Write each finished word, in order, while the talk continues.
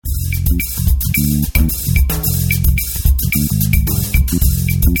All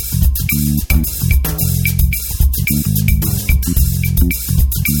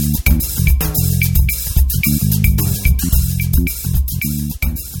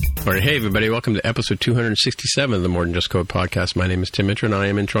right, hey everybody, welcome to episode 267 of the More Than Just Code podcast. My name is Tim Mitchell, and I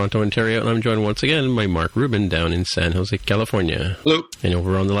am in Toronto, Ontario, and I'm joined once again by Mark Rubin down in San Jose, California. Hello. And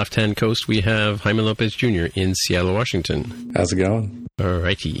over on the left-hand coast, we have Jaime Lopez Jr. in Seattle, Washington. How's it going? All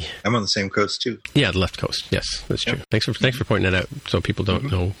righty. I'm on the same coast, too. Yeah, the left coast. Yes, that's true. Thanks for pointing that out so people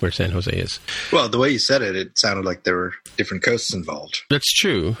don't know where San Jose is. Well, the way you said it, it sounded like there were different coasts involved. That's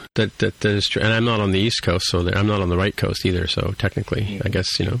true. That is true. And I'm not on the East Coast, so I'm not on the right coast either, so technically, I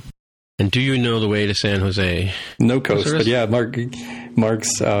guess, you know. And do you know the way to San Jose? No coast, but yeah,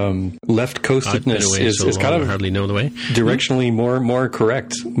 Mark's left coastedness is kind of hardly know the way. Directionally more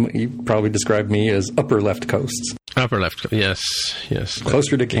correct. You probably described me as upper left coasts. Upper left, yes.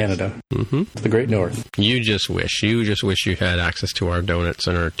 Closer to Canada, to the Great North. You just wish you had access to our donuts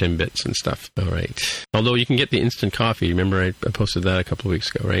and our Timbits and stuff. All right. Although you can get the instant coffee. Remember, I posted that a couple of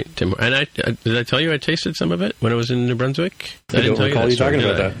weeks ago, right, Tim? And did I tell you I tasted some of it when I was in New Brunswick? I didn't recall you talking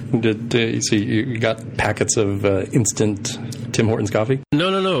about that. So you got packets of instant Tim Hortons coffee?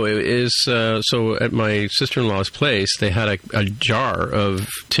 No. It is so at my sister-in-law's place, they had a jar of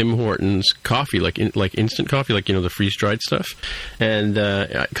Tim Hortons coffee, like instant coffee, like, you know, the freeze-dried stuff. And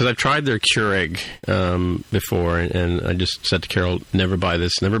because I've tried their Keurig before, and I just said to Carol, never buy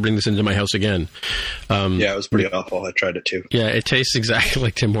this, never bring this into my house again. Yeah, it was pretty awful. I tried it too. Yeah, it tastes exactly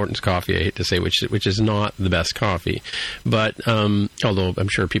like Tim Hortons coffee, I hate to say, which is not the best coffee. But although I'm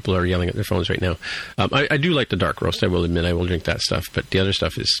sure people are yelling at their phones right now. I do like the dark roast, I will admit. I will drink that stuff, but the other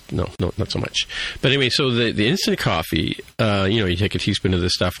stuff is, no, not so much. But anyway, so the instant coffee, you take a teaspoon of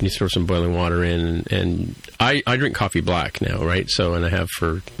this stuff and you throw some boiling water in, and I drink coffee black now, right? So, and I have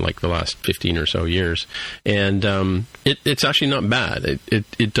for like the last 15 or so years. And it's actually not bad.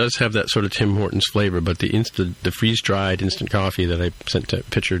 It does have that sort of Tim Hortons flavor, but the freeze-dried instant coffee that I sent a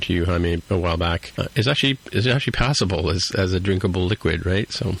picture to you, Jaime, a while back, is actually passable as a drinkable liquid,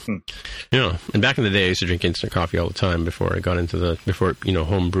 right? So, and back in the day, I used to drink instant coffee all the time before I got into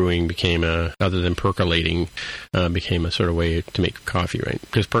home brewing became other than percolating, became a sort of way to make coffee, right?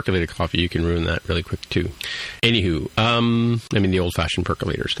 Because percolated coffee, you can ruin that really quick too. Anywho, the old-fashioned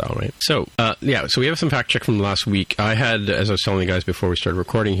percolator style, right? So, so we have some fact check from last week. I had, as I was telling the guys before we started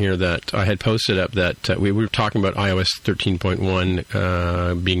recording here, that I had posted up that we were talking about iOS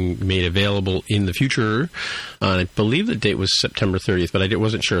 13.1 being made available in the future. I believe the date was September 30th, but I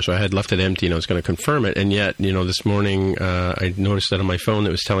wasn't sure, so I had left it empty and I was going to confirm it. And yet, this morning, I noticed that on my phone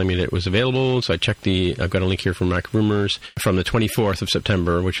that was telling me that it was available. So I checked I've got a link here from Mac Rumors from the 24th of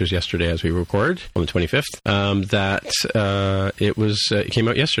September, which was yesterday as we record, on the 25th, that it came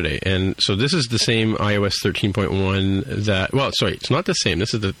out yesterday. And so this is the same iOS 13.1 it's not the same.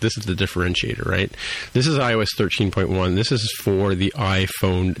 This is the differentiator, right? This is iOS 13.1. This is for the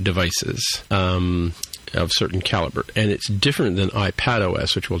iPhone devices. Of certain caliber, and it's different than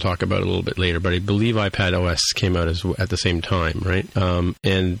iPadOS, which we'll talk about a little bit later, but I believe iPadOS came out at the same time, right?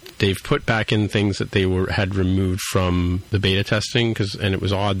 And they've put back in things that they had removed from the beta testing, and it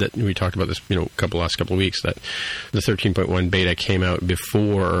was odd that we talked about this, last couple of weeks, that the 13.1 beta came out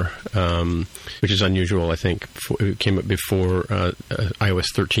before, which is unusual, I think. It came out before iOS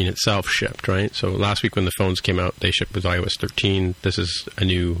 13 itself shipped, right? So last week when the phones came out, they shipped with iOS 13. This is a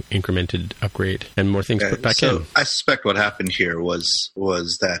new incremented upgrade, and more things put back in. I suspect what happened here was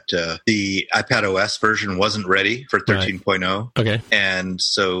that the iPadOS version wasn't ready for 13.0. Right. Okay. And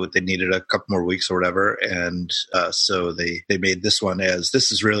so they needed a couple more weeks or whatever. And so they made this one as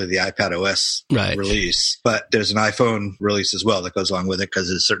this is really the iPadOS release. But there's an iPhone release as well that goes along with it because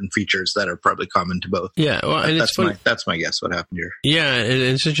there's certain features that are probably common to both. Yeah. Well, and that's my guess what happened here. Yeah. And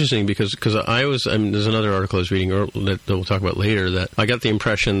it's interesting because there's another article I was reading that we'll talk about later that I got the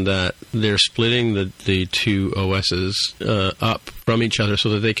impression that they're splitting the two OSs up from each other so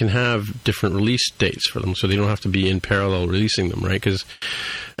that they can have different release dates for them, so they don't have to be in parallel releasing them, right? Because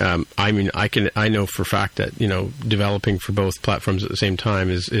I know for a fact that developing for both platforms at the same time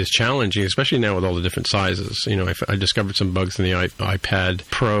is challenging, especially now with all the different sizes. I discovered some bugs in the iPad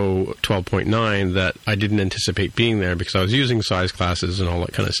Pro 12.9 that I didn't anticipate being there because I was using size classes and all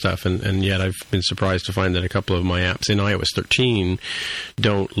that kind of stuff, and yet I've been surprised to find that a couple of my apps in iOS 13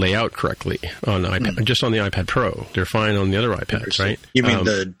 don't lay out correctly on iPad, just on the iPad Pro. They're fine on the other iPads, right? You mean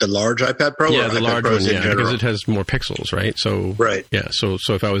the large iPad Pro? Yeah, or the iPad large Pros one, in general? because it has more pixels, right? So right, yeah. So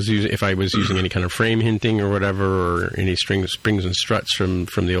if I was using any kind of frame hinting or whatever, or any springs and struts from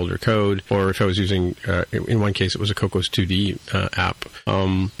the older code, or if I was using in one case it was a Cocos 2D app,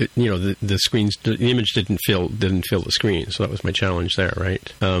 the screens, the image didn't fill the screen, so that was my challenge there,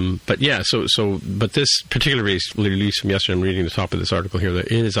 right? But yeah, but this particular release from yesterday, I'm reading the top of this article here, that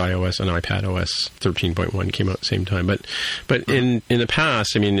it is iOS and iPadOS 13.1 came out at the same time. But in the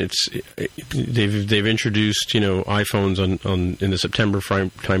past, I mean, they've introduced iPhones in the September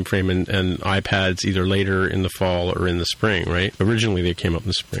time frame and iPads either later in the fall or in the spring, right? Originally they came up in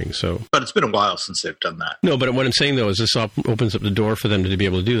the spring, so. But it's been a while since they've done that. No, but what I'm saying though is this opens up the door for them to be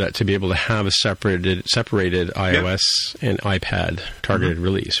able to do that, to be able to have a separated iOS and iPad targeted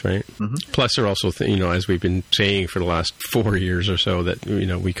release, right? Mm-hmm. Plus, they're also as we've been saying for the last 4 years or so, that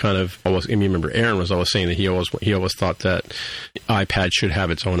we kind of always. I remember Aaron was always saying that he always thought that iPad should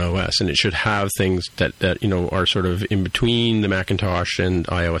have its own OS, and it should have things that are sort of in between the Macintosh and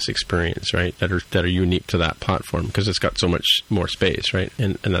iOS experience, right? That are unique to that platform, because it's got so much more space, right?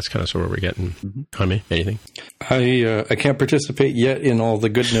 And that's kind of sort of where we're getting. Mm-hmm. Jaime, anything? I can't participate yet in all the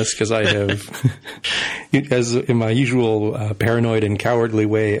goodness, because I have, as in my usual paranoid and cowardly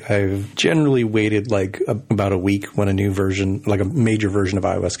way, I've generally waited like about a week when a new version, like a major version of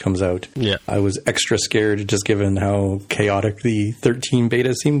iOS comes out. Yeah. I was extra scared just given how chaotic the 13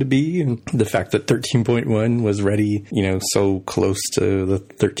 beta seemed to be, and the fact that 13.1 was ready, so close to the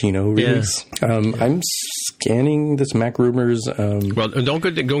 13.0 release. Yeah. I'm scanning this Mac Rumors. Well, don't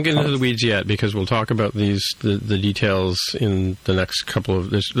get into the weeds yet, because we'll talk about the details in the next couple of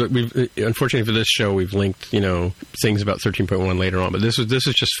this. Unfortunately for this show, we've linked things about 13.1 later on, but this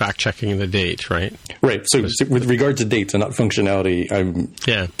is just fact checking the date, right? Right. So with regard to dates and not functionality, I'm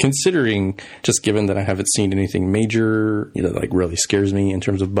considering, just given that I haven't seen anything major that like really scares me in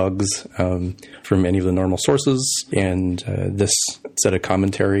terms of bugs from any of the normal sources, and this set of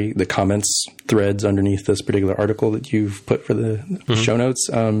commentary, the comments threads underneath this particular article that you've put for the show notes,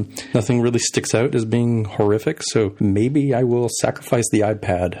 nothing really sticks out as being horrific. So maybe I will sacrifice the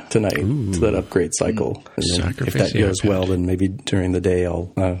iPad tonight to that upgrade cycle. And then if that goes well, then maybe during the day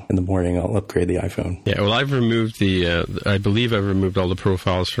in the morning I'll upgrade the iPhone. Yeah, well, I've removed I believe I've removed all the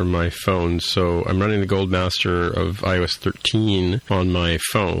profiles from my phone, so I'm running the Gold Master of iOS 13 on my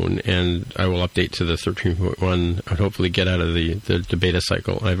phone, and I will update to the 13.1 and hopefully get out of the beta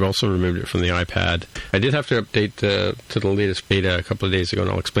cycle. I've also removed it from the iPad. I did have to update to the latest beta a couple of days ago,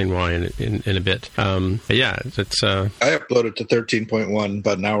 and I'll explain why in a bit. But yeah, it's... I uploaded to 13.1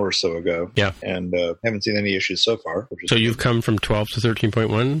 about an hour or so ago. Yeah. And haven't seen any issues so far. So you've come from 12 to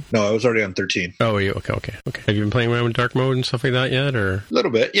 13.1? No, I was already on 13. Oh, are you? Okay. Have you been playing around with dark mode and stuff like that yet, or? A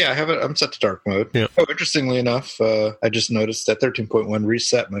little bit. Yeah, I have it. I'm set to dark mode. Yeah. Oh, interestingly enough, I just noticed that 13.1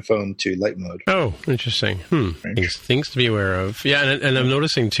 reset my phone to light mode. Oh, interesting. Things to be aware of. Yeah, and I'm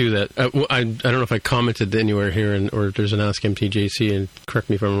noticing too that I don't know if I commented anywhere here, or if there's an Ask MTJC, and correct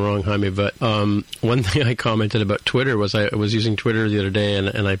me if I'm wrong, Jaime, but one thing I commented about Twitter was I was using Twitter the other day,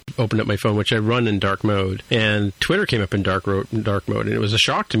 and I opened up my phone, which I run in dark mode, and Twitter came up in dark mode, and it was a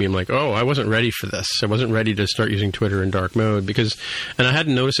shock to me. I'm like, oh, I wasn't ready for this. I wasn't ready to start using Twitter in dark mode, and I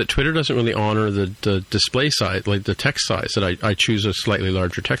hadn't noticed that Twitter doesn't really honor the display size, like the text size, that I choose a slightly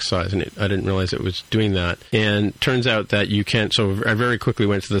larger text size, and I didn't realize it was doing that. And turns out that you can't, so I very quickly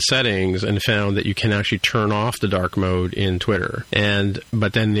went to the settings and found that you can actually turn off the dark mode in Twitter.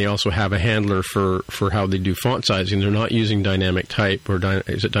 But then they also have a handler for how they do font sizing. They're not using dynamic type, or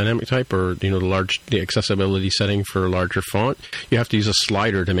is it dynamic type, or the accessibility setting for a larger font. You have to use a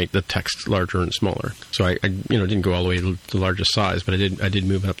slider to make the text larger and smaller. So I didn't go all the way to the largest size, but I did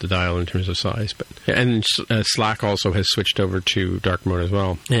move up the dial in terms of size. And Slack also has switched over to dark mode as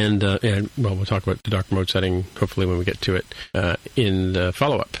well. And we'll talk about the dark mode setting hopefully when we get to it in the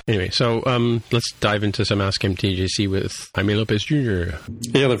follow-up. Anyway, so let's dive into some Ask MTJC with Jaime Lopez Jr.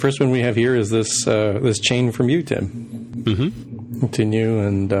 Yeah, the first one we have here is this chain from you, Tim. Mm-hmm. Continue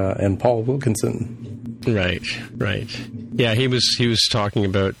and Paul Wilkinson. Right. Yeah, he was talking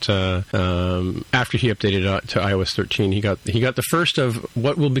about after he updated to iOS 13, he got the first of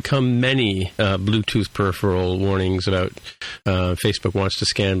what will become many Bluetooth peripheral warnings about Facebook wants to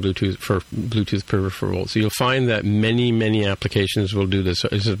scan Bluetooth peripheral. So you'll find that many applications will do this.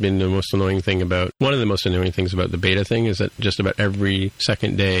 This has been one of the most annoying things about the beta thing, is that just about every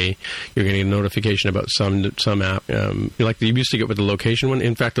second day you're getting a notification about some app. Like you used to get with the location one.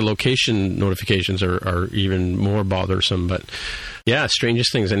 In fact, the location notifications are even more bothersome But yeah,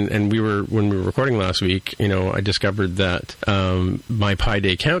 strangest things. And when we were recording last week, I discovered that my Pi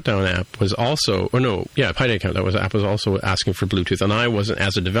Day Countdown app was also, Pi Day Countdown app was also asking for Bluetooth, and I wasn't,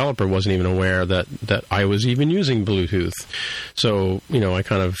 as a developer, wasn't even aware that I was even using Bluetooth. So I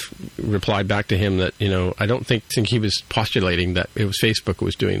kind of replied back to him that I don't think he was postulating that it was Facebook who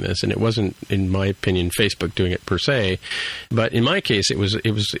was doing this, and it wasn't, in my opinion, Facebook doing it per se. But in my case, it was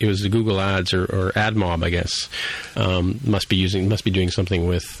the Google Ads or AdMob, I guess, must be doing something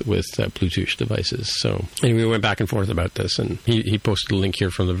with Bluetooth devices. So anyway, we went back and forth about this, and he posted a link here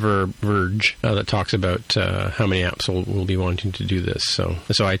from the Verge that talks about how many apps will be wanting to do this. So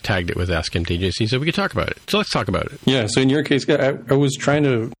I tagged it with Ask MTJC so we could talk about it. So let's talk about it. Yeah. So in your case, I was trying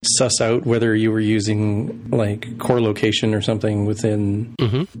to suss out whether you were using like core location or something within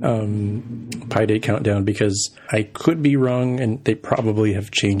Pi Day Countdown, because I could be wrong, and they probably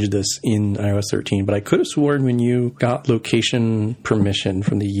have changed this in iOS 13, but I could have sworn when you got location permission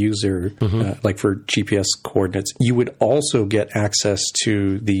from the user, like for GPS coordinates, you would also get access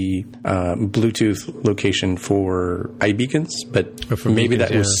to the Bluetooth location for iBeacons, but maybe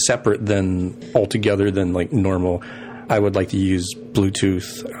that was separate altogether than like normal. I would like to use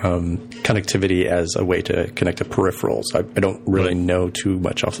Bluetooth connectivity as a way to connect to peripherals. I don't really know too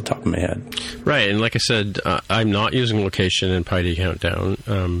much off the top of my head. Right, and like I said, I'm not using location in Pi Day Countdown.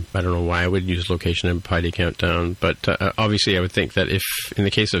 I don't know why I would use location in Pi Day Countdown, but obviously I would think that if, in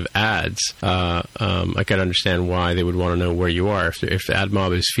the case of ads, I could understand why they would want to know where you are. If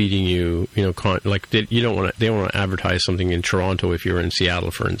AdMob is feeding you, they don't want to advertise something in Toronto if you're in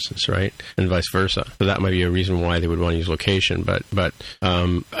Seattle, for instance, right, and vice versa. So that might be a reason why they would want to use location, but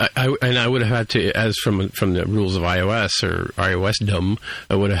I would have had to, as from the rules of iOS or iOS-dom,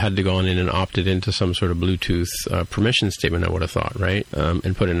 I would have had to gone in and opted into some sort of Bluetooth permission statement, I would have thought, right,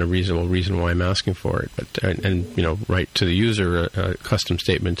 and put in a reasonable reason why I'm asking for it, but and write to the user a custom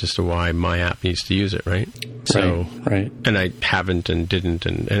statement as to why my app needs to use it, right? So, right. And I haven't and didn't,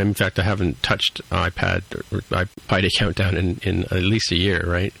 and in fact I haven't touched iPad or Pi Day Countdown in at least a year,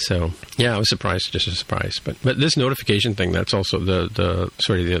 right? So yeah, I was surprised, just a surprise, but this notification thing, that's also the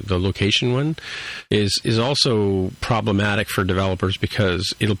location one is also problematic for developers,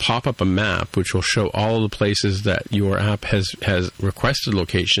 because it'll pop up a map which will show all the places that your app has requested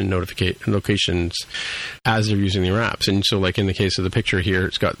locations as they're using your apps. And so, like in the case of the picture here,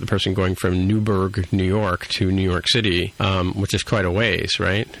 it's got the person going from Newburgh, New York to New York City, which is quite a ways,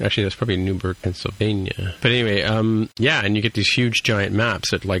 right? Actually, that's probably Newburgh, Pennsylvania. But anyway, and you get these huge giant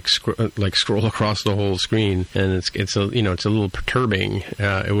maps that scroll across the whole screen, and it's a little perturbing.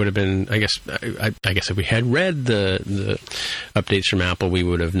 It would have been, I guess if we had read the updates from Apple, we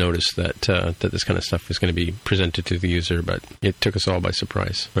would have noticed that this kind of stuff was going to be presented to the user, but it took us all by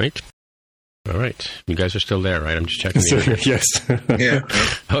surprise, right? All right. You guys are still there, right? I'm just checking. Yes. Yeah.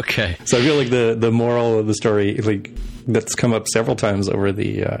 Okay. So I feel like the moral of the story, like, that's come up several times over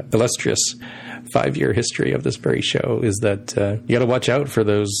the illustrious 5-year history of this very show, is that you got to watch out for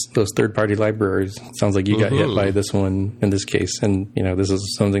those third-party libraries. It sounds like you got hit by this one in this case, and this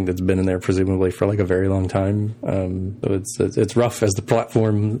is something that's been in there presumably for like a very long time. So it's rough as the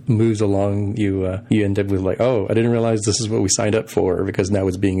platform moves along. You end up with like, oh, I didn't realize this is what we signed up for, because now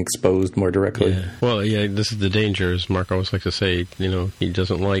it's being exposed more directly. Yeah. Well, yeah, this is the danger, as Mark always likes to say. He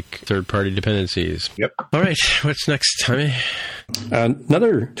doesn't like third-party dependencies. Yep. All right, what's next, Tommy?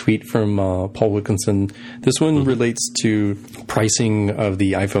 Another tweet from Paul Wilkinson. This one relates to pricing of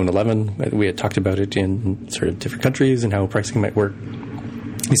the iPhone 11. We had talked about it in sort of different countries and how pricing might work.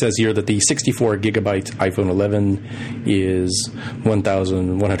 He says here that the 64 gigabyte iPhone 11 is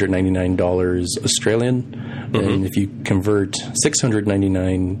 $1,199 Australian. And if you convert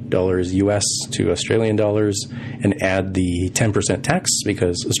 $699 US to Australian dollars and add the 10% tax,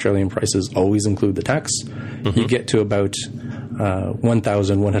 because Australian prices always include the tax, you get to about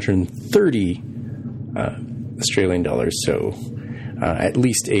 1,130 Australian dollars. So at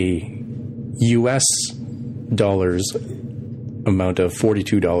least a US dollars amount of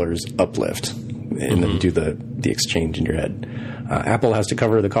 $42 uplift, and then you do the exchange in your head. Apple has to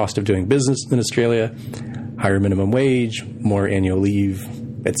cover the cost of doing business in Australia, higher minimum wage, more annual leave,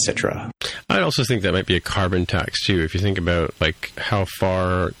 etc. I'd also think that might be a carbon tax too. If you think about like how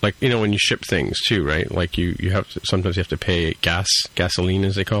far, like when you ship things too, right? Like you have to, sometimes you have to pay gasoline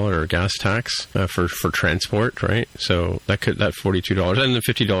as they call it, or gas tax for transport, right? So that $42 and the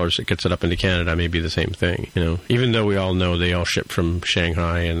 $50 that gets it up into Canada may be the same thing. Even though we all know they all ship from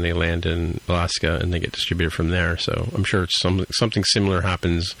Shanghai and they land in Alaska and they get distributed from there. So I'm sure it's something similar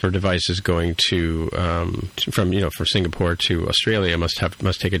happens for devices going to from Singapore to Australia. Must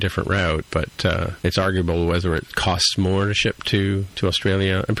take a different route, but but it's arguable whether it costs more to ship to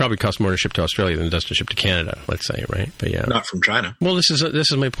Australia, and probably costs more to ship to Australia than it does to ship to Canada, let's say, right? But yeah, not from China. Well, this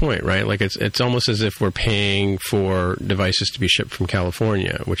is my point, right? Like it's almost as if we're paying for devices to be shipped from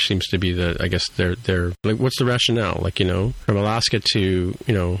California, which seems to be I guess they're like, what's the rationale? Like, from Alaska to,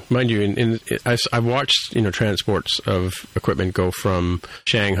 mind you, I've watched, transports of equipment go from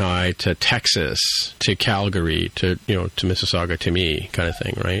Shanghai to Texas to Calgary to Mississauga to me, kind of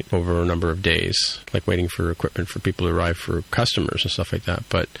thing, right? Over a number of days, like waiting for equipment for people to arrive for customers and stuff like that.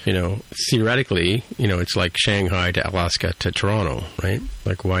 But, theoretically, it's like Shanghai to Alaska to Toronto, right?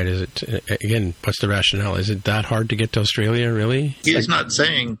 Like, why does it, again, what's the rationale? Is it that hard to get to Australia, really? He's not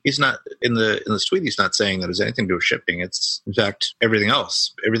in the tweet, he's not saying that there's anything to do with shipping. It's, in fact, everything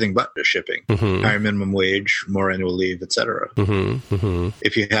else, everything but the shipping. Mm-hmm. Higher minimum wage, more annual leave, etc. Mm-hmm. Mm-hmm.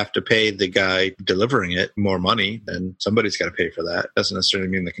 If you have to pay the guy delivering it more money, then somebody's got to pay for that. Doesn't necessarily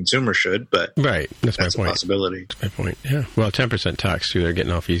mean the consumer should, but right. That's my point. A possibility. That's my point. Yeah. Well, 10% tax too. They're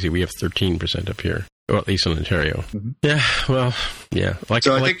getting off easy. We have 13% up here. Well, at least in Ontario. Mm-hmm. Yeah, well, yeah. I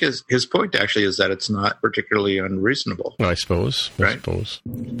think his point actually is that it's not particularly unreasonable. I suppose. Right?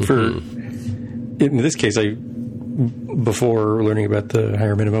 In this case, before learning about the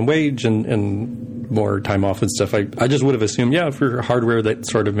higher minimum wage and more time off and stuff, I just would have assumed, for hardware that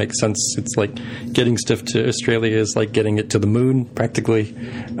sort of makes sense. It's like getting stuff to Australia is like getting it to the moon, practically.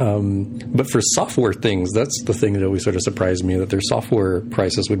 But for software things, that's the thing that always sort of surprised me, that their software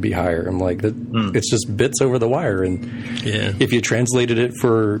prices would be higher. I'm like, it's just bits over the wire. And if you translated it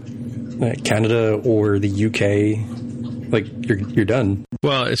for Canada or the UK, like you're done.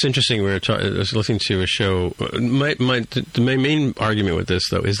 Well, it's interesting. I was listening to a show. My main argument with this,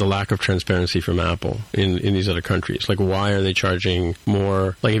 though, is the lack of transparency from Apple in these other countries. Like, why are they charging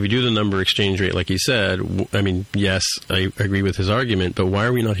more? Like, if you do the number exchange rate, like he said, I mean, yes, I agree with his argument, but why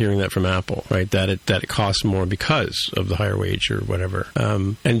are we not hearing that from Apple? Right? That it costs more because of the higher wage or whatever.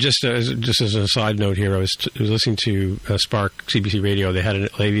 And just as a side note here, I was listening to Spark CBC Radio. They had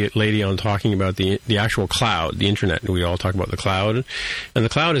a lady on talking about the actual cloud, the internet. We all talk about the cloud. And the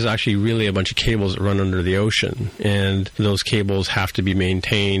cloud is actually really a bunch of cables that run under the ocean. And those cables have to be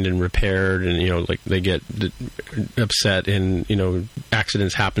maintained and repaired. And, like they get upset and,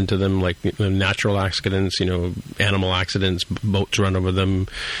 accidents happen to them, like natural accidents, animal accidents, boats run over them,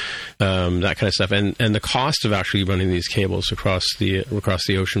 that kind of stuff. And the cost of actually running these cables across the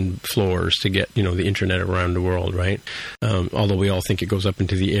ocean floors to get, the internet around the world, right? Although we all think it goes up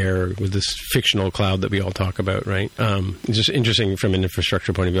into the air with this fictional cloud that we all talk about, right? It's just interesting from an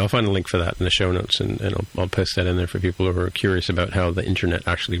infrastructure point of view. I'll find a link for that in the show notes, and I'll post that in there for people who are curious about how the internet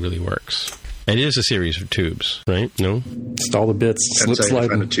actually really works. It is a series of tubes, right? No? Just all the bits. Depends how you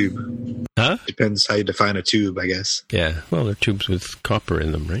define a tube. Huh? Depends how you define a tube, I guess. Yeah. Well, they're tubes with copper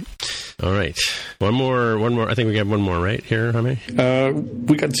in them, right? All right. One more. I think we got one more, right, here, Jaime?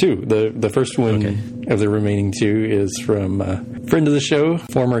 We got two. The first one of the remaining two is from a friend of the show,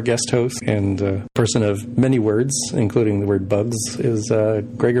 former guest host, and person of many words, including the word bugs, is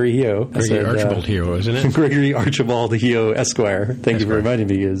Gregory Hio. Gregory Archibald Hio, isn't it? Gregory Archibald Hio, Esquire. Thank you for reminding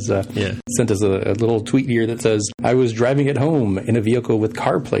me. Sent us a little tweet here that says, I was driving it home in a vehicle with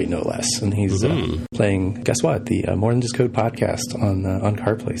CarPlay, no less. And he's playing, guess what? The More Than Just Code podcast on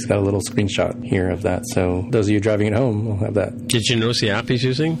CarPlay. He's got a little screenshot here of that. So those of you driving at home will have that. Did you notice the app he's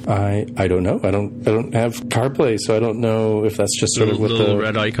using? I don't know. I don't have CarPlay, so I don't know if that's just sort of what the little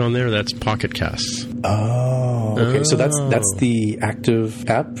red icon there. That's Pocket Casts. Oh, okay. So that's the active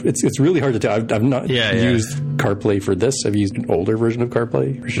app. It's really hard to tell. I've not used CarPlay for this. I've used an older version of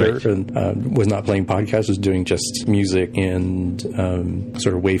CarPlay for sure, and was not playing podcasts. Was doing just music and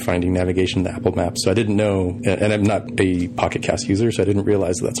sort of wayfinding navigation in the Apple Maps. So I didn't know, and I'm not a Pocket Cast user, so I didn't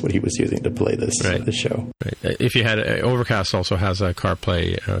realize that's what he was using to play this show. Right. If you had Overcast, also has a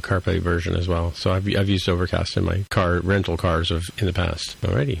CarPlay version as well. So I've used Overcast in my rental cars in the past.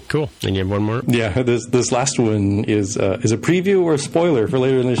 Alrighty, cool. And you have one more? Yeah, this last one is a preview or a spoiler for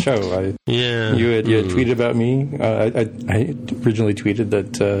later in the show. You had tweeted about me. I originally tweeted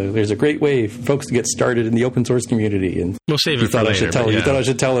that there's a great way for folks to get started in the open source community, and we'll save it for later. You thought I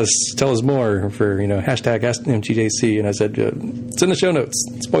should tell us more for hashtag AskMTJC, and I said it's in the show notes.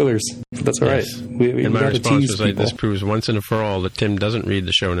 Spoilers. That's all right. And my response was this proves once and for all that Tim doesn't read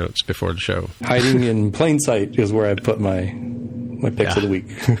the show notes before the show. Hiding in plain sight is where I put my picks of the week.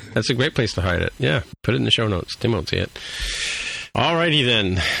 That's a great place to hide it. Yeah, put it in the show notes. Tim won't see it. Alrighty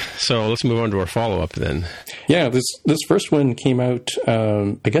then. So let's move on to our follow-up then. Yeah, this first one came out,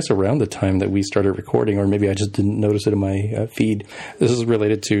 I guess, around the time that we started recording, or maybe I just didn't notice it in my feed. This is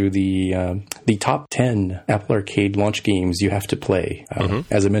related to the top 10 Apple Arcade launch games you have to play.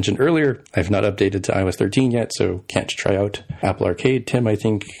 As I mentioned earlier, I've not updated to iOS 13 yet, so can't try out Apple Arcade. Tim, I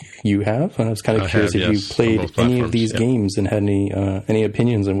think you have, and I was kind of curious if you played any of these games and had any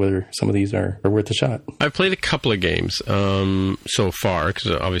opinions on whether some of these are worth a shot. I've played a couple of games so far,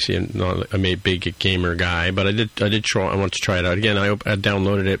 because obviously I'm not a big gamer guy, but I did try. I want to try it out again. I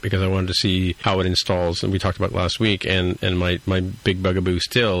downloaded it because I wanted to see how it installs, and we talked about it last week. And my big bugaboo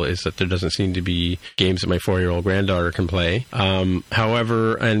still is that there doesn't seem to be games that my 4-year-old granddaughter can play.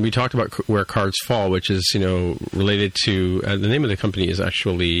 However, and we talked about Where Cards Fall, which is related to the name of the company is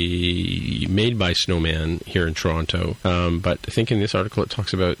actually made by Snowman here in Toronto. But I think in this article it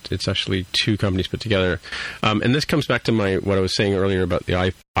talks about it's actually two companies put together. And this comes back to what I was saying earlier about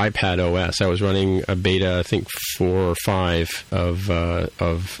the iPad OS. I was running a beta, I think 4 or 5 of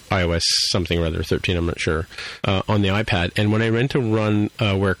iOS something or other, 13, I'm not sure, on the iPad. And when I went to run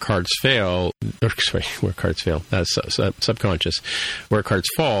Where Cards Fail, that's subconscious, Where Cards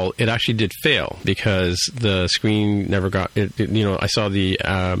Fall, it actually did fail because the screen never got it. I saw the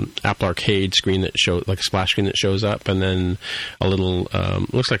Apple Arcade screen that showed, like a splash screen that shows up, and then a little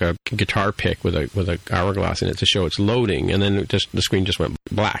looks like a guitar pick with a hourglass in it to show it's loading, and then the screen just went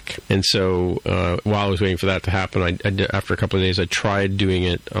black. And so while I was waiting for that to happen, I did, after a couple of days, I tried doing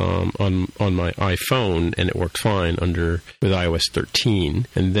it on my iPhone, and it worked fine with iOS 13.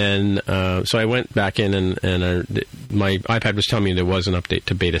 And then so I went back in, and my iPad was telling me there was an update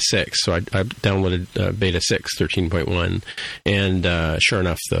to Beta 6, so I downloaded Beta 6 13.1, and sure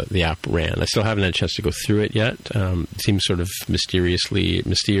enough, the app ran. I still haven't had a chance to go through it yet. It seems sort of mysterious,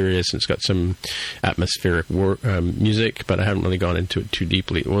 and it's got some atmospheric music, but I haven't really gone into it too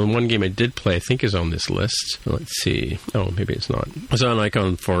deeply. Well, one game I did play, I think, is on this list. Let's see. Oh, maybe it's not. I saw an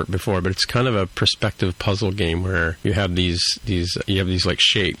icon for it before, but it's kind of a perspective puzzle game where you have these like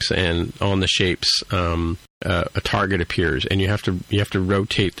shapes, and on the shapes, a target appears, and you have to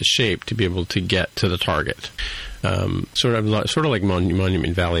rotate the shape to be able to get to the target. Sort of like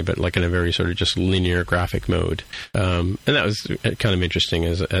Monument Valley, but like in a very sort of just linear graphic mode. And that was kind of interesting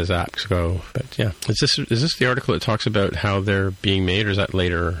as apps go. But yeah, is this the article that talks about how they're being made, or is that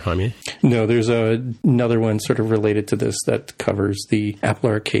later, Jaime? No, there's another one sort of related to this that covers the Apple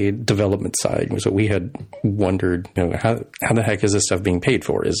Arcade development side. So we had wondered, how the heck is this stuff being paid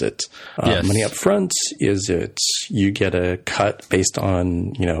for? Is it money up front? Is it you get a cut based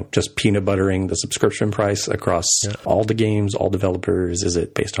on, just peanut buttering the subscription price across all the games, all developers? Is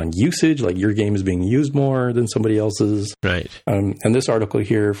it based on usage, like your game is being used more than somebody else's? Right. And this article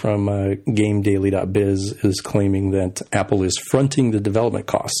here from GameDaily.biz is claiming that Apple is fronting the development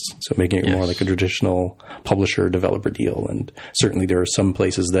costs, so making it more like a traditional publisher-developer deal. And certainly there are some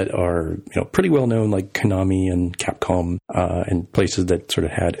places that are pretty well known, like Konami and Capcom, and places that sort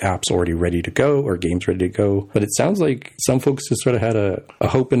of had apps already ready to go or games ready to go. But it sounds like some folks just sort of had a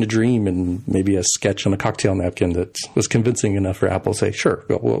hope and a dream and maybe a sketch on a cocktail napkin that was convincing enough for Apple to say, sure,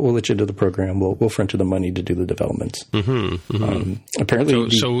 we'll let you do the program. We'll front you the money to do the development. Apparently.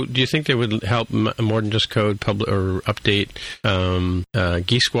 So do you think they would help more than just code or update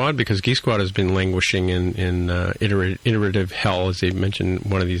Geek Squad? Because Geek Squad has been languishing in iterative hell, as they mentioned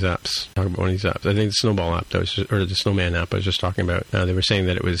one of these apps. Talk about one of these apps. I think the Snowball app, or the Snowman app I was just talking about. They were saying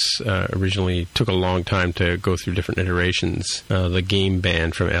that it was originally took a long time to go through different iterations. The game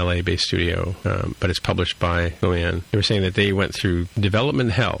band from LA-based studio, but it's published by Snowman. They were saying that they went through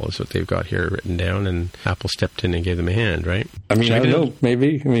development hell, is what they've got here written down, and Apple stepped in and gave them a hand, right? I mean, I don't know,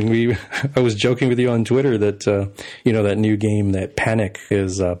 maybe. I mean, I was joking with you on Twitter that, that new game that Panic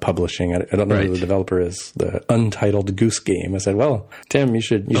is publishing. I don't know who the developer is, the Untitled Goose Game. I said, well, Tim, you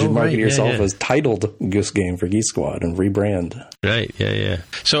should market yourself as Titled Goose Game for Geek Squad and rebrand. Right, yeah.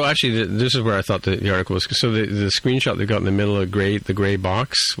 So actually, this is where I thought the article was. So the screenshot they got in the middle of the gray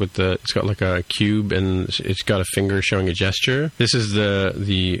box with it's got like a cube and it's got a finger showing a gesture. This is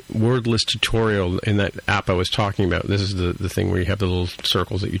the wordless tutorial in that app I was talking about. This is the thing where you have the little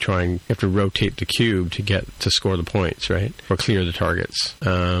circles that you have to rotate the cube to score the points, right? Or clear the targets.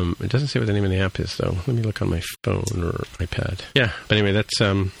 It doesn't say what the name of the app is, though. Let me look on my phone or iPad. Yeah, but anyway,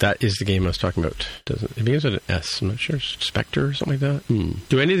 that is the game I was talking about. It begins with an S. I'm not sure. Spectre or something like that.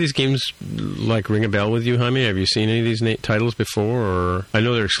 Do any of these games like ring a bell with you, Jaime? Have you seen any of these titles before? Or I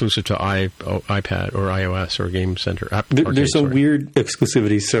know they're exclusive to iPad or iOS. iOS or Game Center. There's some weird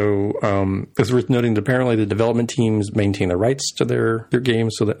exclusivity. So it's worth noting that apparently the development teams maintain the rights to their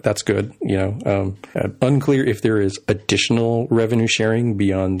games, so that's good. Unclear if there is additional revenue sharing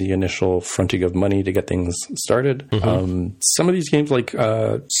beyond the initial fronting of money to get things started. Some of these games, like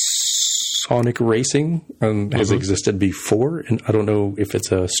Sonic Racing, has existed before, and I don't know if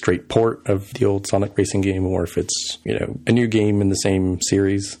it's a straight port of the old Sonic Racing game or if it's a new game in the same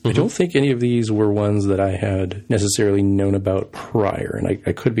series. I don't think any of these were ones that I had necessarily known about prior, and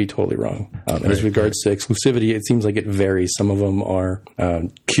I could be totally wrong. And as regards to exclusivity, it seems like it varies. Some of them are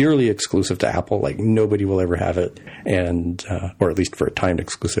purely exclusive to Apple, like nobody will ever have it, and or at least for a timed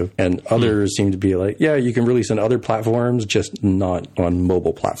exclusive. And others seem to be like, yeah, you can release on other platforms, just not on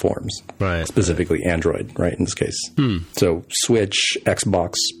mobile platforms. Right. Specifically Android, right, in this case. So Switch,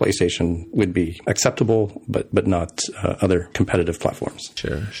 Xbox, PlayStation would be acceptable, but not other competitive platforms.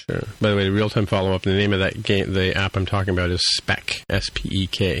 Sure. By the way, the real-time follow-up, the name of that game, the app I'm talking about is Spek,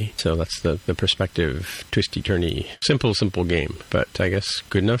 S-P-E-K. So that's the perspective, twisty-turny, simple game. But I guess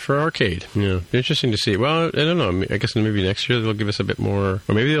good enough for arcade. Interesting to see. Well, I don't know. I guess maybe next year they'll give us a bit more,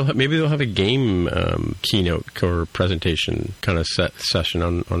 or maybe they'll have a game keynote or presentation kind of session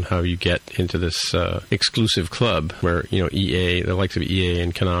on how you get into this exclusive club where EA, the likes of EA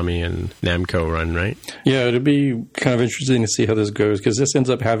and Konami and Namco run, right? Yeah, it'd be kind of interesting to see how this goes, because this ends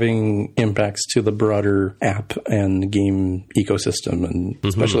up having impacts to the broader app and game ecosystem, and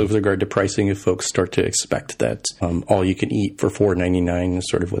especially with regard to pricing. If folks start to expect that all you can eat for $4.99 is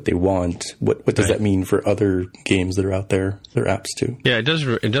sort of what they want, what does that mean for other games that are out there, their apps too? Yeah, it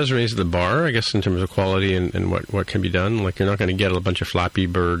does raise the bar, I guess, in terms of quality and what can be done. Like, you're not going to get a bunch of Flappy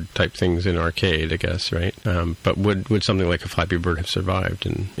Bird type things in arcade, I guess, right? But would something like a Flappy Bird have survived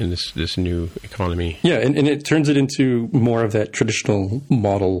in this new economy? Yeah, and it turns it into more of that traditional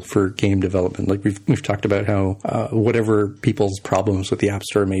model for game development. Like we've talked about how whatever people's problems with the App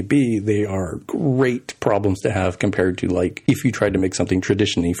Store may be, they are great problems to have compared to, like, if you tried to make something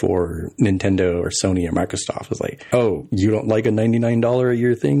traditionally for Nintendo or Sony or Microsoft. It's like, oh, you don't like a $99 a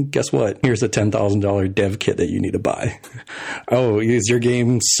year thing? Guess what? Here's a $10,000 dev kit that you need to buy. Oh, is your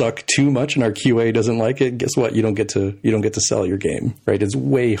game suck too much and our QA doesn't like it? Guess what? You don't get to sell your game, right? It's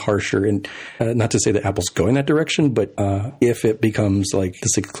way harsher. And not to say that Apple's going that direction, but if it becomes like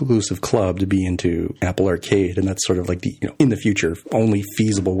this exclusive club to be into Apple Arcade, and that's sort of like the in the future only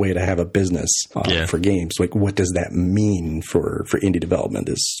feasible way to have a business for games, like what does that mean for indie development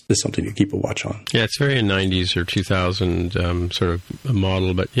is something to keep a watch on. Yeah, it's very a 90s or 2000 sort of a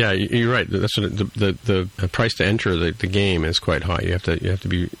model, but yeah, you're right. That's what the price to enter the game is quite high. You have to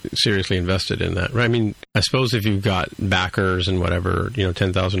be seriously invested in that, right? I mean, I suppose if you've got backers and whatever,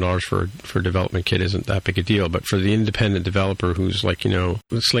 $10,000 for a development kit isn't that big a deal. But for the independent developer who's like,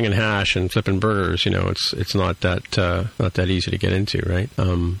 slinging hash and flipping burgers, it's not that easy to get into, right?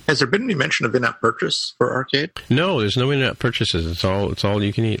 Has there been any mention of in-app purchase for arcade? No, there's no in-app purchases. It's all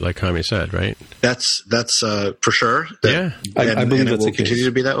you can eat, like Jaime said, right? That's for sure. Yeah, I believe that's will continue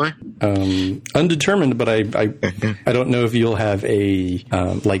to be that way. Undetermined, but I don't know if you'll have a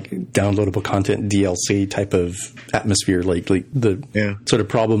downloadable content DLC type of atmosphere. Like the sort of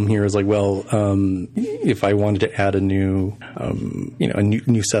problem here is like, well, if I wanted to add a new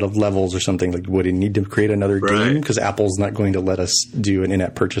set of levels or something, like would it need to create another game? Because Apple's not going to let us do an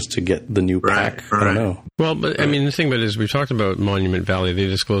in-app purchase to get the new pack. I don't know. Well, but I mean, the thing about it is we've talked about Monument Valley. They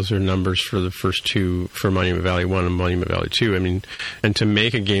disclosed their numbers for the first two, for Monument Valley 1 and Monument Valley 2. I mean, and to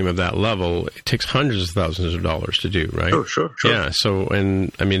make a game of that level, it takes hundreds of thousands of dollars to do, right? Oh, sure. Yeah, so,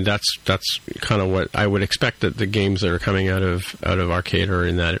 and I mean, that's kind of what I would expect that the games that are coming out of arcade are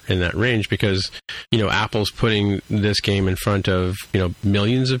in that range, because, Apple's putting this game in front of,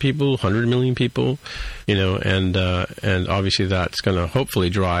 millions of people, 100 million people, and obviously that's going to hopefully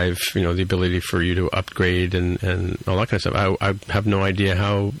drive, the ability for you to upgrade and all that kind of stuff. I have no idea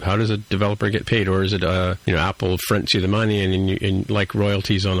how does a developer get paid, or is it Apple fronts you the money and like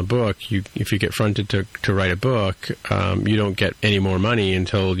royalties on a book, if you get fronted to write a book, you don't get any more money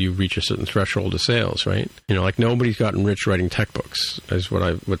until you reach a certain threshold of sales, right? Like nobody's gotten rich writing tech books, is what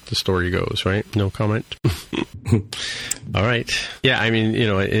the story goes, right? No comment. All right. Yeah, I mean,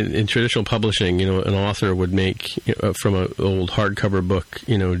 in traditional publishing, an author would make, from an old hardcover book,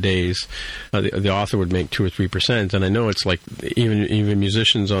 days, the author would make 2 or 3%. And I know it's like even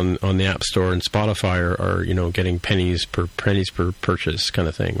musicians on the App Store and Spotify are getting pennies per purchase kind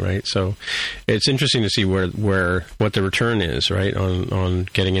of thing, right? So it's interesting to see where what the return is, right, on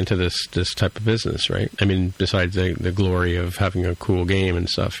getting into this type of business, right? I mean, besides the glory of having a cool game and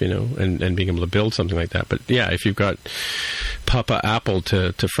stuff, and being able to build something like that. But yeah, if you've got Papa Apple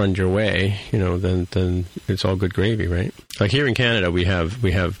to fund your way, then it's all good gravy, right? Like here in Canada, we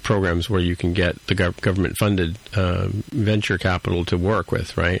have programs where you can get the government funded venture capital to work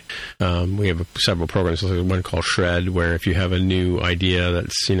with, right? We have several programs. There's one called Shred, where if you have a new idea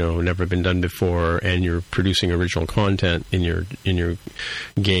that's never been done before, and you're producing original content in your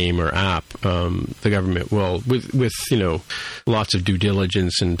game or app, the government will, with lots of due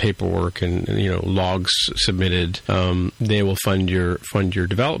diligence and paperwork and logs submitted, they will fund your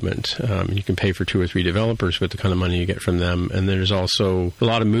development. You can pay for 2 or 3 developers with the kind of money you get from them. And there's also a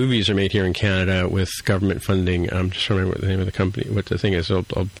lot of movies are made here in Canada with government funding. I'm just remembering what the name of the company, what the thing is. I'll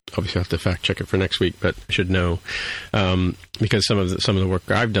obviously have to fact check it for next week, but I should know because some of the work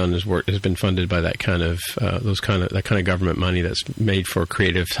I've done has been funded by that kind of government money that's made for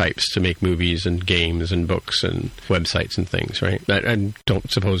creative types to make movies and games and books and websites and things, right? I don't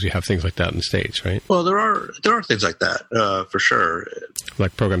suppose you have things like that in the States, right? Well, there are things like that for sure.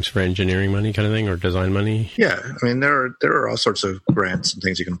 Like programs for engineering money kind of thing, or design money? Yeah. I mean, there are all sorts of grants and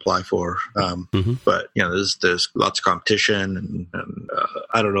things you can apply for. But, there's lots of competition and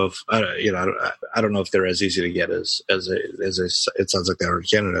I don't know if, I don't know if they're as easy to get as it sounds like they are in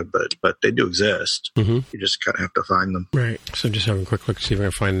Canada, but they do exist. You just kind of have to find them. Right. So just having a quick look to see if I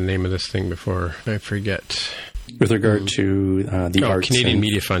can find the name of this thing before I forget. With regard to the arts, Canadian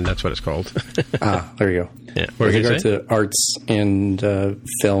Media Fund, that's what it's called. There you go. Yeah. With regard to arts and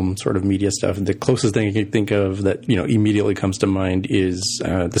film sort of media stuff, the closest thing I can think of that immediately comes to mind is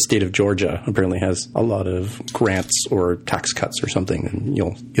the state of Georgia apparently has a lot of grants or tax cuts or something, and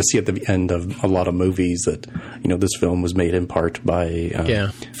you'll see at the end of a lot of movies that this film was made in part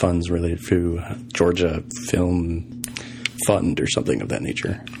by funds related to Georgia Film Fund or something of that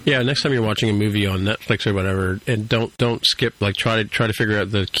nature. Yeah, next time you're watching a movie on Netflix or whatever, and don't skip, try to figure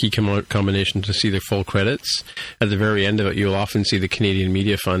out the key combination to see the full credits. At the very end of it, you'll often see the Canadian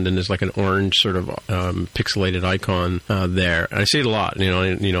Media Fund, and there's like an orange sort of pixelated icon there. And I see it a lot,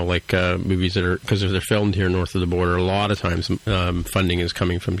 movies that are, because they're filmed here north of the border, a lot of times funding is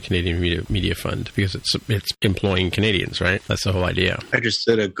coming from the Canadian Media Fund because it's employing Canadians, right? That's the whole idea. I just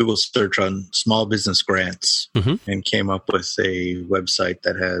did a Google search on small business grants and came up with a website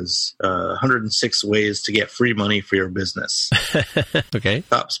that has 106 ways to get free money for your business. Okay.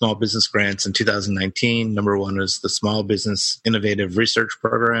 Top small business grants in 2019. Number 1 is the Small Business Innovative Research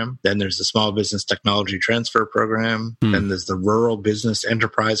Program. Then there's the Small Business Technology Transfer Program. Then there's the Rural Business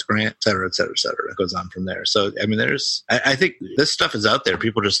Enterprise Grant, et cetera, et cetera, et cetera. It goes on from there. So, I mean, I think this stuff is out there.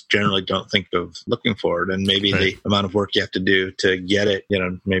 People just generally don't think of looking for it. And maybe the amount of work you have to do to get it,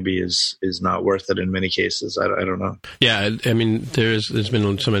 maybe is not worth it in many cases. I don't know. Yeah. I mean, there's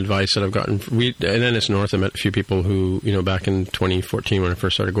been some advice that I've gotten. And then it's North. I met a few people who, back in 2014 when I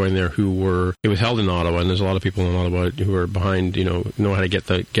first started going there, it was held in Ottawa, and there's a lot of people in Ottawa who are behind, know how to get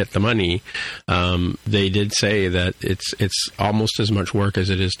the money. They did say that it's almost as much work as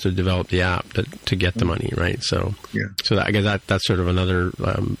it is to develop the app to get the money, right? So, so I guess that's sort of another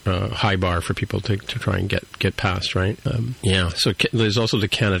high bar for people to try and get past, right? So there's also the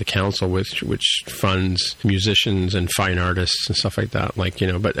Canada Council, which funds musicians and fine artists and stuff like that,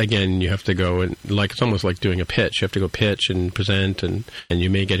 but again, you have to go and it's almost like doing a pitch. You have to go pitch and present, and you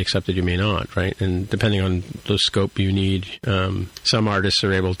may get accepted, you may not, right? And depending on the scope you need, some artists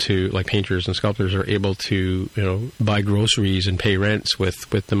are able to, like painters and sculptors, are able to buy groceries and pay rents with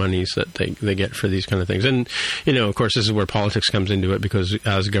the monies that they get for these kind of things. And of course, this is where politics comes into it, because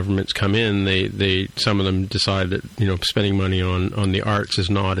as governments come in, they some of them decide that spending money on the arts is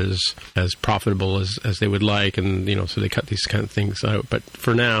not as profitable as they would like, and so they cut these kind of things out. But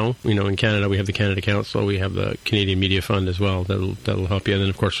for now, in Canada, we have the Canada Council, we have the Canadian Media Fund as well. That'll help you. And then,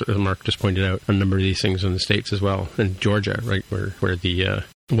 of course, as Mark just pointed out, a number of these things in the States as well, and Georgia, right, where the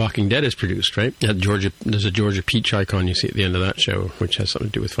Walking Dead is produced, right? Georgia, there's a Georgia peach icon you see at the end of that show, which has something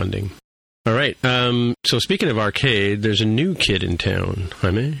to do with funding. All right. So speaking of arcade, there's a new kid in town,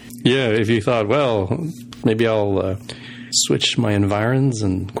 Jaime. Yeah, if you thought, well, maybe I'll switch my environs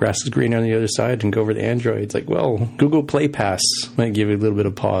and grass is green on the other side and go over to Android. It's like, well, Google Play Pass might give you a little bit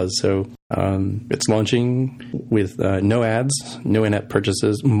of pause. So it's launching with no ads, no in-app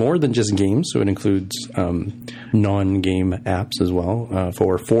purchases, more than just games. So it includes non-game apps as well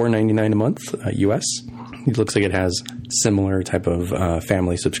for $4.99 a month US. It looks like it has similar type of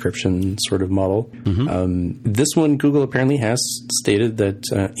family subscription sort of model. This one, Google apparently has stated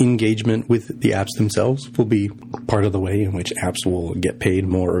that engagement with the apps themselves will be part of the way in which apps will get paid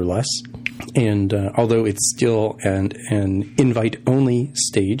more or less. And although it's still an invite-only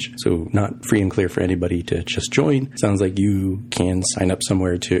stage, so not free and clear for anybody to just join, sounds like you can sign up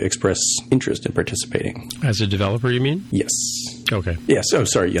somewhere to express interest in participating. As a developer, you mean? Yes. Okay. Yes. Oh,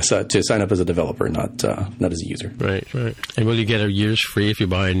 sorry. Yes. To sign up as a developer, not as a user. Right. And will you get a year's free if you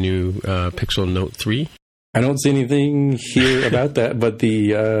buy a new Pixel Note 3? I don't see anything here about that, but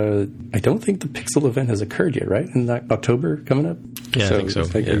I don't think the Pixel event has occurred yet, right? In October coming up? Yeah, I think so.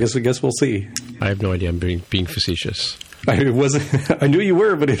 I guess we'll see. I have no idea. I'm being facetious. I knew you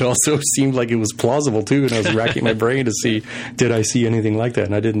were, but it also seemed like it was plausible too. And I was racking my brain to see, did I see anything like that?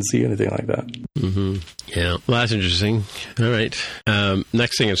 And I didn't see anything like that. Mm-hmm. Yeah. Well, that's interesting. All right.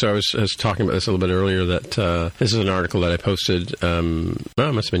 Next thing, so I was talking about this a little bit earlier, that this is an article that I posted, it must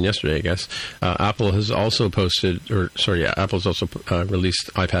have been yesterday, I guess. Apple has also Apple's also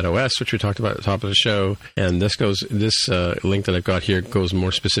released iPad OS, which we talked about at the top of the show. And this link that I've got here goes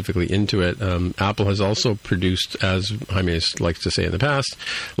more specifically into it. Apple has also produced, as Jaime likes to say in the past,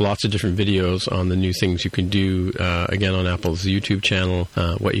 lots of different videos on the new things you can do, again, on Apple's YouTube channel,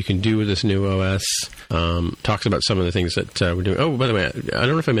 what you can do with this new OS. Talks about some of the things that we're doing. Oh, by the way, I don't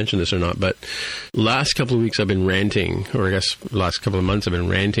know if I mentioned this or not, but last couple of weeks I've been ranting, or I guess last couple of months I've been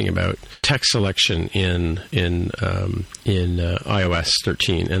ranting about text selection in iOS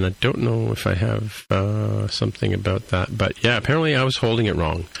 13, and I don't know if I have something about that, but yeah, apparently I was holding it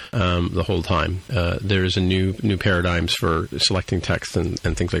wrong the whole time. There's a new paradigms for selecting text and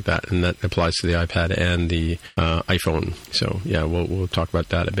things like that, and that applies to the iPad and the iPhone. So yeah, we'll talk about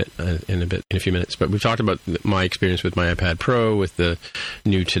that in a few minutes. But we've talked about my experience with my iPad Pro with the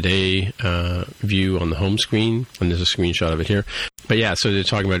new Today view on the home screen, and there's a screenshot of it here. But yeah, so they're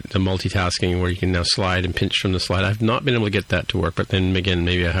talking about the multitasking where you can now slide and pinch from the slide. I've not been able to get that to work, but then again,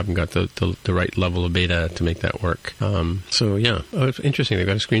 maybe I haven't got the right level of beta to make that work. So yeah, it's interesting. They've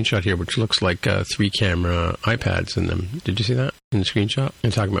got a screenshot here which looks like 3-camera iPads in them. Did you see that in the screenshot?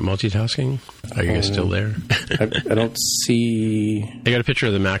 They're talking about multitasking. Are you guys still there? I don't see. They got a picture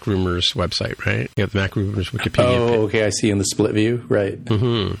of the Mac Rumors website, right? You got the Mac Rumors Wikipedia. Oh, okay. I see in the split view, right?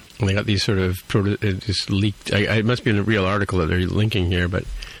 Mm-hmm. And they got these sort of just leaked. It must be in a real article that they're linking here, but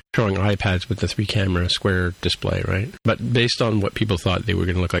showing iPads with the 3-camera square display, right? But based on what people thought they were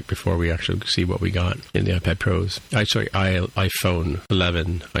going to look like before we actually see what we got in the iPad Pros. iPhone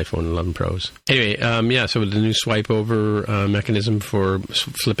 11 Pros. Anyway, so with the new swipe over mechanism for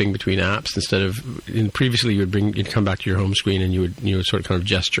flipping between apps, instead of previously you'd come back to your home screen and you would sort of kind of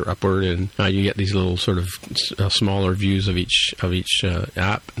gesture upward, and you get these little sort of smaller views of each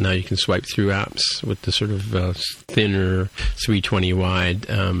app. Now you can swipe through apps with the sort of thinner 320 wide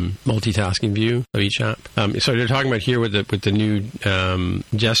multitasking view of each app. So they're talking about here with the new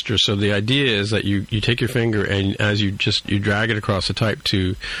gesture. So the idea is that you take your finger and as you drag it across the type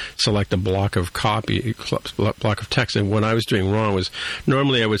to select a block of text. And what I was doing wrong was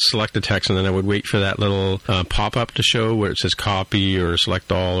normally I would select the text and then I would wait for that little pop-up to show where it says copy or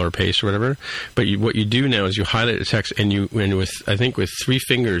select all or paste or whatever. But what you do now is you highlight the text and with 3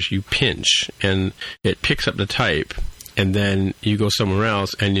 fingers you pinch and it picks up the type. And then you go somewhere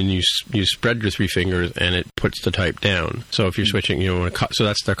else, and then you spread your 3 fingers, and it puts the type down. So if you're switching, so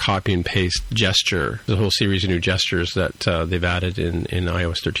that's the copy and paste gesture. There's a whole series of new gestures that they've added in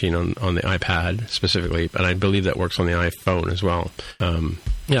iOS 13 on the iPad specifically, and I believe that works on the iPhone as well.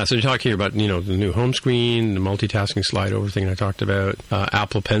 So you're talking here about, the new home screen, the multitasking slide over thing I talked about.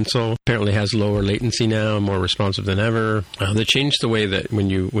 Apple Pencil apparently has lower latency now, more responsive than ever. They changed the way that when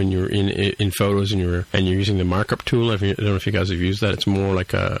you're in photos and you're using the markup tool. I don't know if you guys have used that. It's more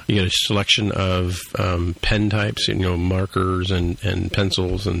like you get a selection of pen types, markers and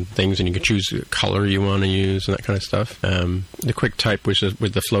pencils and things, and you can choose the color you want to use and that kind of stuff. The quick type, which is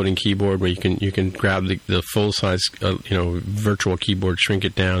with the floating keyboard, where you can grab the full size, virtual keyboard, shrink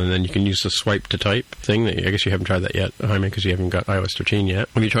it down, and then you can use the swipe to type thing. I guess you haven't tried that yet, Jaime, because you haven't got iOS 13 yet.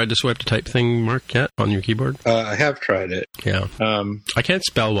 Have you tried the swipe to type thing, Mark, yet on your keyboard? I have tried it. Yeah. I can't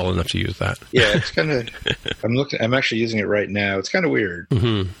spell well enough to use that. Yeah, it's kind of. I'm actually using it right now. It's kind of weird.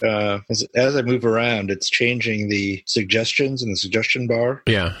 Mm-hmm. As I move around, it's changing the suggestions in the suggestion bar.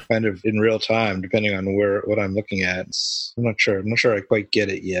 Yeah. Kind of in real time, depending on what I'm looking at. I'm not sure I quite get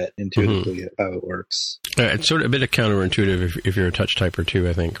it yet intuitively how it works. It's sort of a bit of counterintuitive if you're a touch typer too,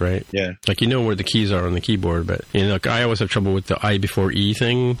 I think, right? Yeah. Like where the keys are on the keyboard, but I always have trouble with the I before E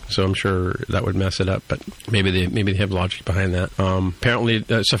thing, so I'm sure that would mess it up, but maybe they have logic behind that. Apparently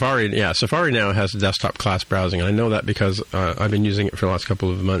Safari now has desktop class browsing, and I know that because I've been using it for the last couple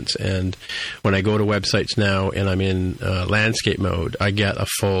of months, and when I go to websites modes now, and I'm in landscape mode, I get a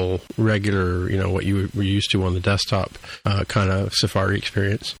full regular, what you were used to on the desktop kind of Safari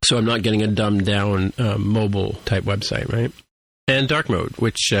experience. So I'm not getting a dumbed down mobile type website, right? And dark mode,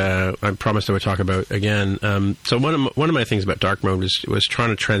 which I promised I would talk about again. So one of my things about dark mode was trying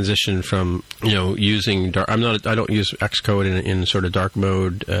to transition from using dark. I don't use Xcode in sort of dark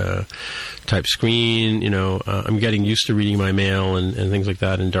mode type screen. I'm getting used to reading my mail and things like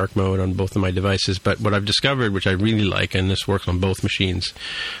that in dark mode on both of my devices. But what I've discovered, which I really like, and this works on both machines,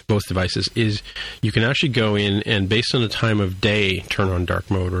 both devices, is you can actually go in and based on the time of day turn on dark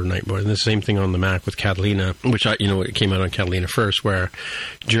mode or night mode. And the same thing on the Mac with Catalina, which it came out on Catalina first, where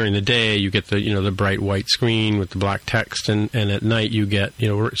during the day you get the bright white screen with the black text, and at night you get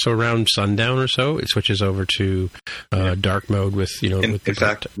so around sundown or so it switches over to dark mode with in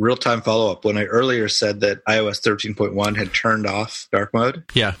fact real time follow up. When I earlier said that iOS 13.1 had turned off dark mode,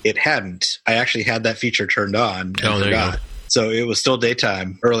 it hadn't. I actually had that feature turned on and forgot. So it was still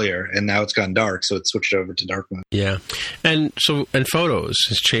daytime earlier, and now it's gone dark, so it switched over to dark mode. Yeah, and Photos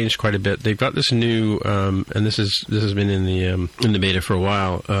has changed quite a bit. They've got this new, and this has been in the beta for a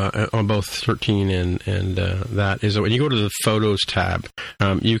while on both 13 and that is when you go to the Photos tab,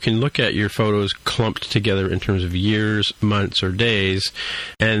 you can look at your photos clumped together in terms of years, months, or days,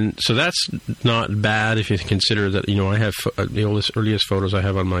 and so that's not bad if you consider that I have the earliest photos I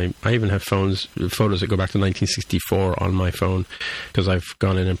have on my. I even have photos that go back to 1964 on my phone because I've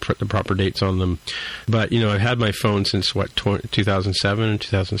gone in and put the proper dates on them. But I've had my phone since 2007,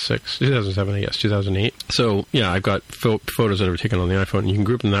 2006, 2007, I guess 2008. So I've got photos that are taken on the iPhone, and you can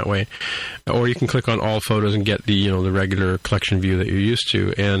group them that way, or you can click on all photos and get the the regular collection view that you're used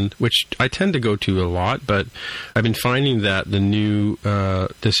to, and which I tend to go to a lot. But I've been finding that the new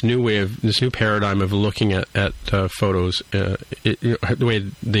this new paradigm of looking at photos, the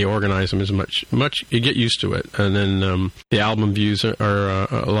way they organize them is much you get used to it, and then the album views are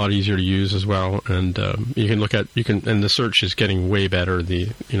a lot easier to use as well, and you can and the search is getting way better. I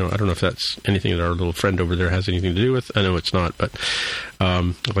don't know if that's anything that our little friend over there has anything to do with. I know it's not, but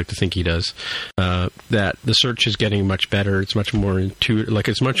I'd like to think he does. That the search is getting much better. It's much more intuitive. Like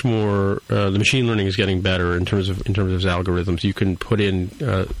it's much more. The machine learning is getting better in terms of its algorithms. You can put in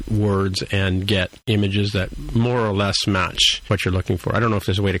words and get images that more or less match what you're looking for. I don't know if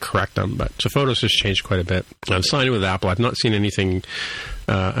there's a way to correct them, but so Photos has changed quite a bit. I'm signed in with Apple. I've not seen anything.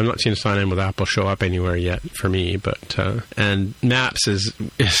 I'm not seeing a sign in with Apple show up anywhere yet for me, but and Maps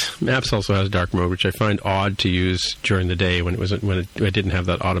Maps also has dark mode, which I find odd to use during the day when it didn't have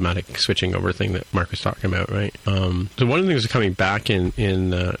that automatic switching over thing that Mark was talking about, right? So one of the things that's coming back in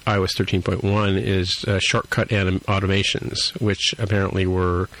iOS 13.1 is shortcut automations, which apparently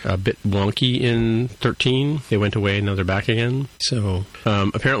were a bit wonky in 13. They went away, now they're back again. So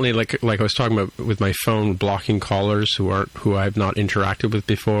apparently, like I was talking about with my phone blocking callers who I've not interacted with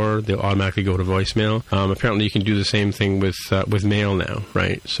before, they'll automatically go to voicemail. Apparently, you can do the same thing with mail now,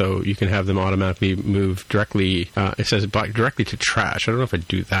 right? So you can have them automatically move directly. It says directly to trash. I don't know if I'd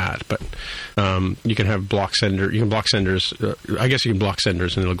do that, but you can have block sender. You can block senders. I guess you can block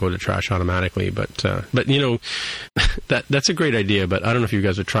senders and it'll go to trash automatically. But that's a great idea. But I don't know if you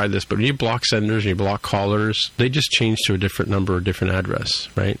guys have tried this. But when you block senders and you block callers, they just change to a different number or different address,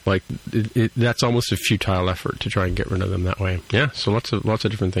 right? Like that's almost a futile effort to try and get rid of them that way. Yeah. So lots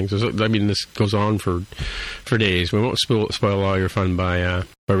of different things. I mean, this goes on for days. We won't spoil all your fun by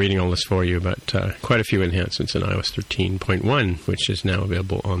reading all this for you, but quite a few enhancements in iOS 13.1, which is now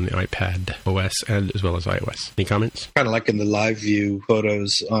available on the iPad OS and as well as iOS. Any comments? Kind of like in the live view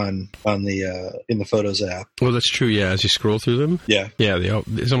photos in the Photos app. Well, that's true. Yeah, as you scroll through them. Yeah.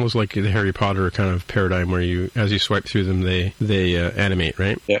 It's almost like the Harry Potter kind of paradigm where as you swipe through them, they animate,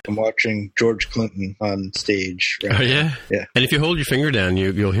 right? Yeah, I'm watching George Clinton on stage. Right now. Yeah. Yeah. And if you hold your finger down,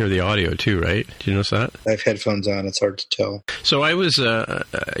 you'll hear the audio too, right? Did you notice that? I have headphones on. It's hard to tell. So I was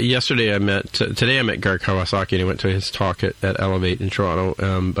today I met Gary Kawasaki and I went to his talk at Elevate in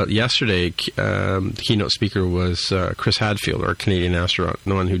Toronto. But yesterday, the keynote speaker was Chris Hadfield, our Canadian astronaut,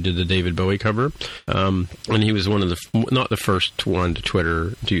 the one who did the David Bowie cover. And he was one of not the first one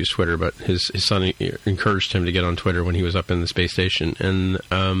to use Twitter, but his son encouraged him to get on Twitter when he was up in the space station. And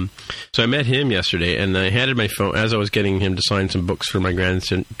so I met him yesterday, and I handed my phone as I was getting him to sign some books for my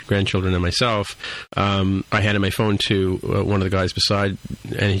grandchildren and myself. I handed my phone to one of the guys beside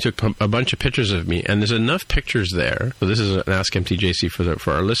he took a bunch of pictures of me, and there's enough pictures there. So this is an Ask MTJC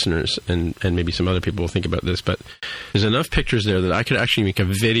for our listeners, and maybe some other people will think about this, but there's enough pictures there that I could actually make a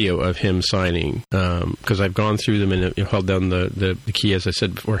video of him signing, because I've gone through them and held down the key, as I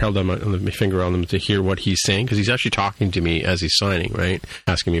said, or held down my finger on them to hear what he's saying, because he's actually talking to me as he's signing, right?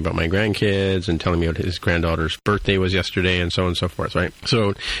 Asking me about my grandkids and telling me what his granddaughter's birthday was yesterday and so on and so forth, right? So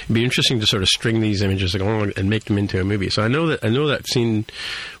it'd be interesting to sort of string these images along and make them into a movie. So I know that I've seen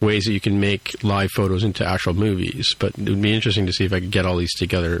ways that you can make live photos into actual movies, but it would be interesting to see if I could get all these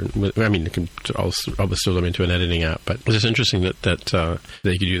together. I mean, I'll throw them into an editing app, but it's just interesting that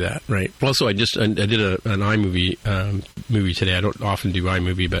they could do that, right? Also, I did an iMovie movie today. I don't often do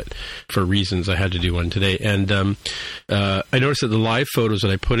iMovie, but for reasons I had to do one today, and I noticed that the live photos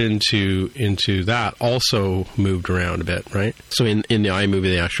that I put into that also moved around a bit, right? So in the iMovie,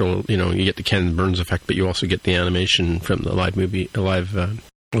 the actual, you get the Ken Burns effect, but you also get the animation from the live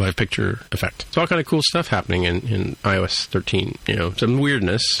picture effect. It's all kind of cool stuff happening in iOS 13. Some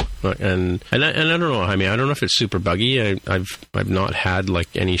weirdness, and I don't know. I mean, I don't know if it's super buggy. I've not had like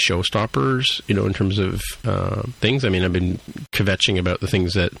any showstoppers, in terms of things. I mean, I've been kvetching about the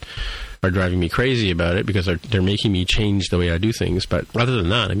things that are driving me crazy about it because they're making me change the way I do things. But other than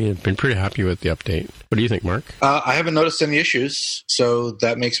that, I mean, I've been pretty happy with the update. What do you think, Mark? I haven't noticed any issues, so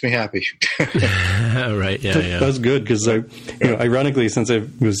that makes me happy. Right, yeah. That's good, because ironically, since I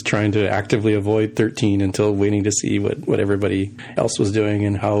was trying to actively avoid 13 until waiting to see what everybody else was doing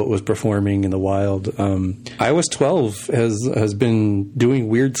and how it was performing in the wild, iOS 12 has been doing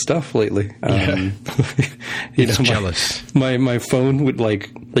weird stuff lately. It's jealous. My phone would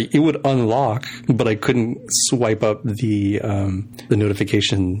it would unlock, but I couldn't swipe up the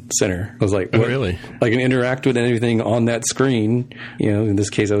notification center. I was like, what? Oh, really? I can interact with anything on that screen. In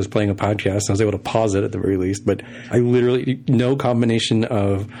this case, I was playing a podcast. I was able to pause it at the very least, but I literally, no combination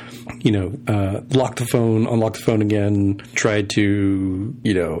of, lock the phone, unlock the phone again, tried to,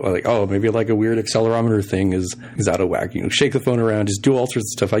 maybe like a weird accelerometer thing is out of whack. Shake the phone around, just do all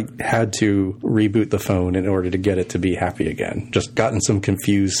sorts of stuff. I had to reboot the phone in order to get it to be happy again. Just got in some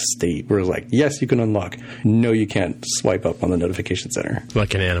confused state where it's like, yes, you can unlock. No, you can't swipe up on the notification center.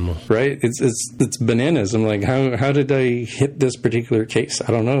 Like an animal. Right? It's bananas. I'm like, how did I hit this particular case?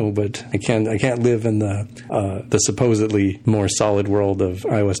 I don't know, but I can't live in the supposedly more solid world of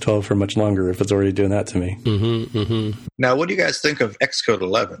iOS 12 for much longer if it's already doing that to me. Mm-hmm, mm-hmm. Now, what do you guys think of Xcode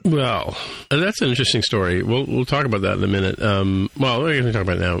 11? Well, that's an interesting story. We'll talk about that in a minute. What are you going to talk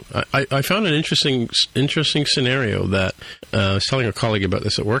about now? I found an interesting scenario that I was telling a colleague about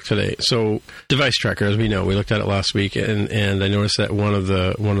this at work today. So, Device Tracker, as we know, we looked at it last week, and I noticed that one of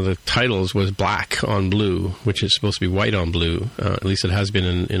the titles was black on blue, which is supposed to be white on blue. At least it has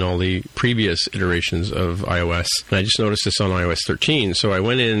been in all the previous iterations of iOS. And I just noticed this on iOS 13. So I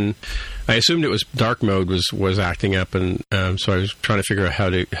went in. I assumed it was dark mode was acting up, and so I was trying to figure out how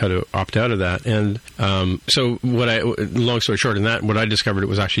to opt out of that. And so long story short, in that, what I discovered, it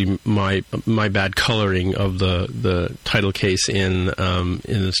was actually my bad coloring of the title case in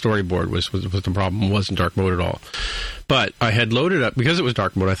the storyboard was the problem. It wasn't dark mode at all. But I had loaded up, because it was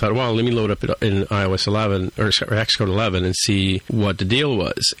dark mode, I thought, well, let me load up in iOS 11 or Xcode 11 and see what the deal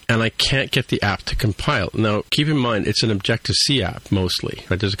was. And I can't get the app to compile. Now, keep in mind, it's an Objective-C app mostly.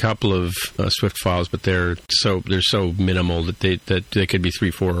 Right? There's a couple of Swift files, but they're so minimal that they could be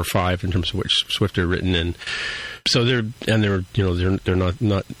 3, 4, or 5 in terms of which Swift are written in. So they're not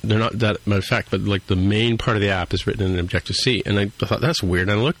that matter of fact, but like the main part of the app is written in Objective-C, and I thought that's weird.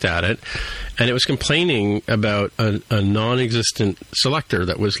 And I looked at it, and it was complaining about a non-existent selector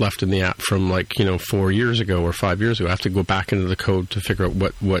that was left in the app from 4 years ago or 5 years ago. I have to go back into the code to figure out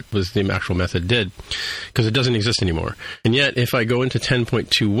what was the actual method did, because it doesn't exist anymore. And yet, if I go into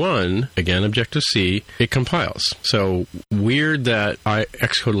 10.21 again, Objective-C, it compiles. So weird that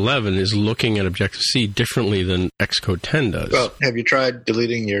Xcode 11 is looking at Objective-C differently than Xcode 10 does. Well, have you tried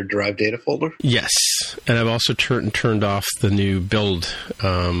deleting your derived data folder? Yes, and I've also turned off the new build,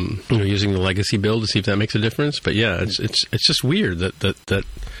 using the legacy build to see if that makes a difference. But yeah, it's just weird that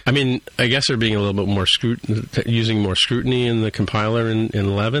I mean, I guess they're being a little bit more using more scrutiny in the compiler in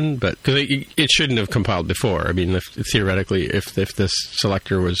 11, but because it shouldn't have compiled before. I mean, theoretically, if this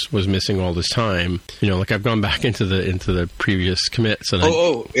selector was missing all this time, I've gone back into the previous commits. And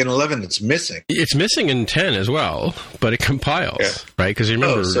in 11 it's missing. It's missing in 10 as well. well, but it compiles, right? Because you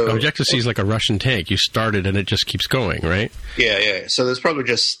remember, Objective-C is like a Russian tank. You start it and it just keeps going, right? Yeah. So there's probably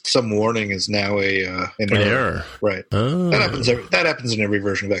just some warning is now an error. Right. Oh. That happens in every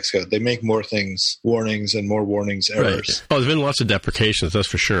version of Xcode. They make more things warnings and more warnings errors. Right. Oh, there's been lots of deprecations, that's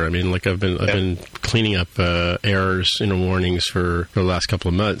for sure. I mean, like I've been cleaning up errors, warnings for the last couple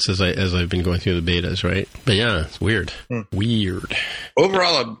of months as I've been going through the betas, right? But yeah, it's weird. Weird.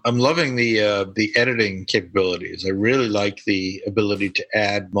 Overall, I'm loving the editing capabilities. I really like the ability to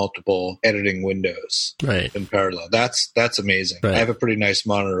add multiple editing windows in parallel. That's amazing. Right. I have a pretty nice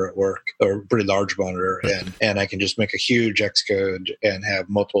monitor at work, or a pretty large monitor, and I can just make a huge Xcode and have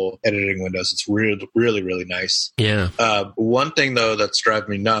multiple editing windows. It's really, really, really nice. Yeah. One thing though that's driving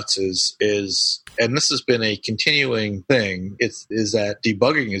me nuts is and this has been a continuing thing, is that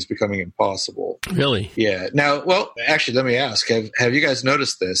debugging is becoming impossible. Really? Yeah. Now, well, actually, let me ask, have you guys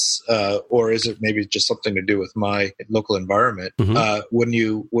noticed this, or is it maybe just something to do with my local environment? Mm-hmm. When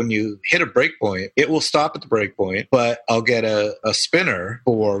you hit a breakpoint, it will stop at the breakpoint, but I'll get a spinner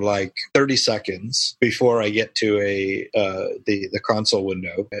for like 30 seconds before I get to the console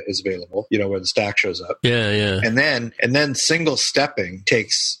window is available, where the stack shows up. Yeah. And then single stepping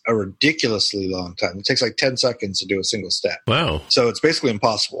takes a ridiculously long time. It takes like 10 seconds to do a single step. Wow. So it's basically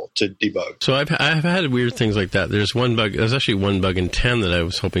impossible to debug. So I've had weird things like that. There's actually one bug in 10 that I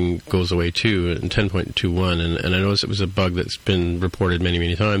was hoping goes away too, in 10.21, and I noticed it was a bug that's been reported many,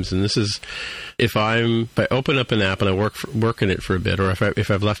 many times. And this is, if I open up an app and I work in it for a bit, or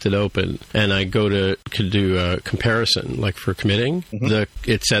if I've left it open and I go to do a comparison, like for committing, mm-hmm.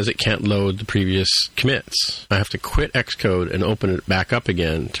 It says it can't load the previous commits. I have to quit Xcode and open it back up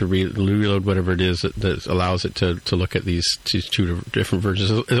again to reload whatever it is that allows it to look at these two different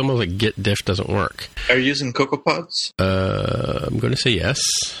versions. It's almost like git diff doesn't work. Are you using CocoaPods? I'm going to say yes.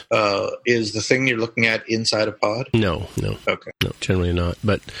 Is the thing you're looking at inside a pod? No. Okay. No, generally not.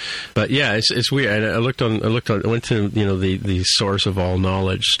 But yeah, it's weird. I went to the source of all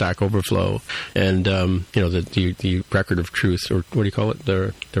knowledge, Stack Overflow, and the record of truth, or what do you call it?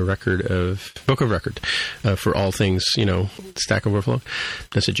 The record of book of record for all things, Stack Overflow.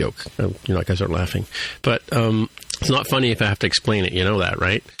 That's a joke. You're not going to start laughing, but it's not funny if I have to explain it. You know that,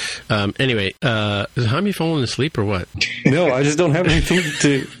 right? Anyway, is Jaime falling asleep or what? No, I just don't have anything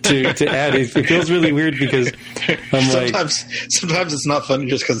to add. It feels really weird because I'm sometimes it's not funny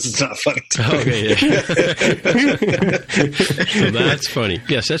just because it's not funny. Okay, yeah. So that's funny.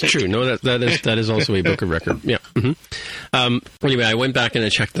 Yes, that's true. No, that is also a book of record. Yeah. Mm-hmm. Anyway, I went back and I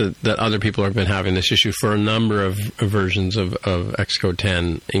checked that other people have been having this issue for a number of versions of Xcode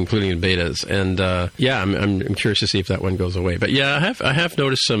 10, including the betas, and I'm curious to see if that one goes away. But yeah, I have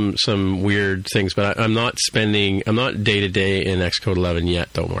noticed some weird things, but I'm not day to day in Xcode 11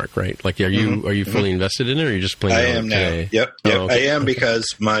 yet, though, Mark. Right? Like, are you fully invested in it, or are you just playing? I am now. Today? Yep. Oh, okay. I am,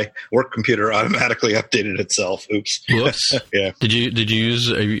 because my work computer automatically updated itself. Oops. Whoops. Yeah. Did you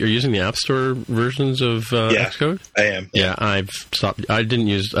use? Are you using the App Store versions of Xcode? I am. Yeah, I've stopped. I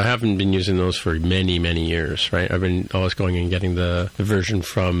haven't been using those for many, many years. Right? I've been always going and getting the version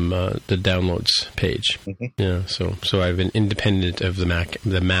from the downloads page. Mm-hmm. Yeah. So I've been independent of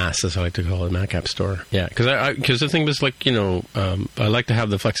the MAS, as I like to call it, Mac App Store. Yeah, because the thing was, like, I like to have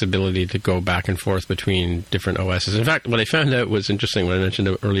the flexibility to go back and forth between different OSs. In fact, what I found out was interesting when I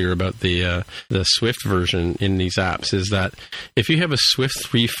mentioned earlier about the Swift version in these apps is that if you have a Swift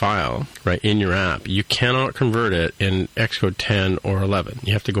 3 file, right, in your app, you cannot convert it in Xcode 10 or 11.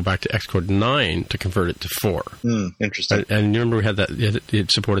 You have to go back to Xcode 9 to convert it to 4. Interesting. And you remember we had that,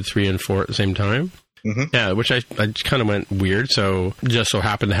 it supported 3 and 4 at the same time? Mm-hmm. Yeah, which I kind of went weird. So just so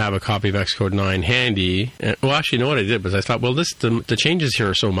happened to have a copy of Xcode 9 handy. Well, actually, you know what I did was I thought, well, the changes here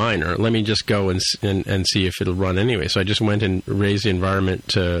are so minor. Let me just go and see if it'll run anyway. So I just went and raised the environment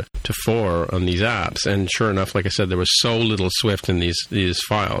to 4 on these apps, and sure enough, like I said, there was so little Swift in these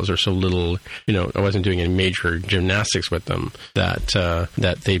files, or so little, I wasn't doing any major gymnastics with them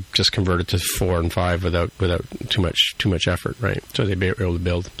that they just converted to 4 and 5 without too much effort, right? So they'd be able to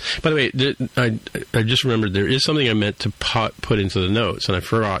build. By the way, I just remembered there is something I meant to put into the notes, and I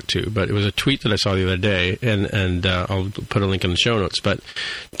forgot to, but it was a tweet that I saw the other day, and I'll put a link in the show notes. But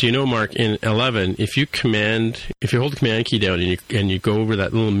do you know, Mark, in 11, if you hold the command key down and you go over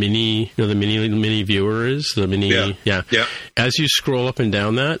that little mini, the mini viewer is the mini, yeah. As you scroll up and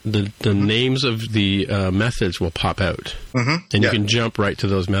down that, the names of the methods will pop out, and you can jump right to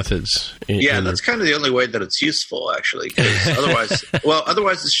those methods. That's kind of the only way that it's useful, actually. Because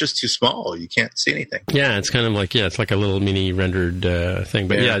otherwise it's just too small. You can't see anything. anything. Yeah, it's kind of like it's like a little mini rendered thing.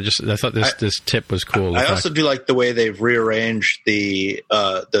 But I thought this tip was cool. I also do like the way they've rearranged the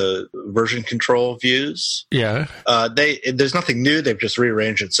version control views. Yeah, there's nothing new. They've just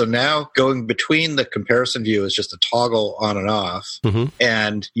rearranged it. So now going between the comparison view is just a toggle on and off,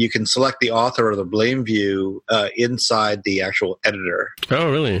 and you can select the author or the blame view inside the actual editor.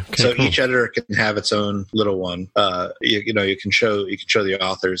 Oh, really? Okay, so cool. Each editor can have its own little one. You can show the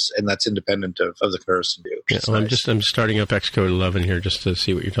authors, and that's independent of the comparison view. Yeah, well, nice. I'm starting up Xcode 11 here just to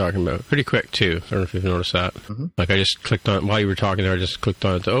see what you're talking about. Pretty quick too. I don't know if you've noticed that. Like I just clicked on while you were talking there. I just clicked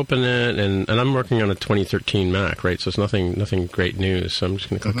on it to open it, and I'm working on a 2013 Mac, right? So it's nothing great news. So I'm just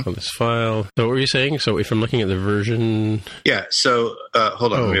going to click on this file. So what were you saying? So if I'm looking at the version, So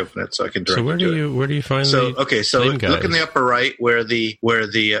hold on, let me open it so I can direct. So where do you find? So look in the upper right where the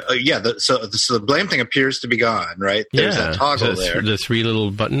blame thing appears to be gone, right? There's that toggle there. The three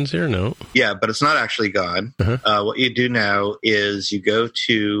little buttons there, no? Yeah, but it's not actually gone. What you do now is you go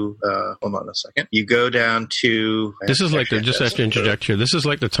to hold on a second. You go down to this is like just have to interject here. This is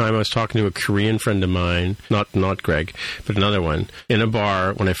like the time I was talking to a Korean friend of mine, not Greg, but another one, in a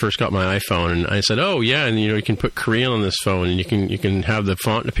bar when I first got my iPhone, and I said, "Oh yeah, and you can put Korean on this phone, and you can have the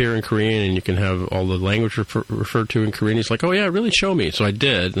font appear in Korean, and you can have all the language referred to in Korean." He's like, "Oh yeah, really? Show me." So I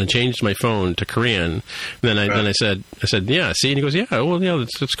did, and I changed my phone to Korean. Then I said, "Yeah, see," and he goes, "Yeah, well, yeah,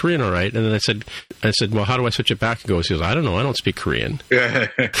 it's Korean, all right." And then I said, "Well, how do I switch it back?" He goes, "I don't know. I don't speak Korean." Yeah.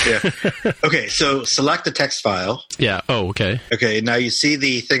 Okay, so select the text file. Yeah. Oh, okay. Okay, now you see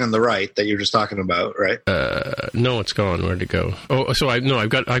the thing on the right that you were just talking about, right? No, it's gone. Where'd it go? Oh, so I've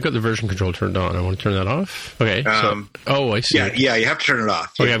got the version control turned on. I want to turn that off. Okay. I see. Yeah, you have to turn it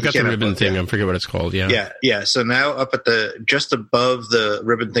off. Okay, I've got the ribbon thing. I forget what it's called. Yeah. So now up at just above the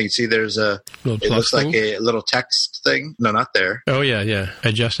ribbon thing, see there's a little plus it looks thing? like a little text thing. No, not there. Oh yeah.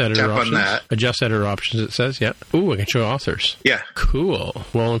 Adjust editor Tap options. on that. Adjust editor options. It says, yeah. Ooh, I can show authors. Yeah. Cool.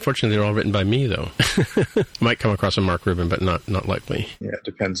 Well, unfortunately, they're all written by me though. Might come across a Mark Rubin, but not likely. Yeah, it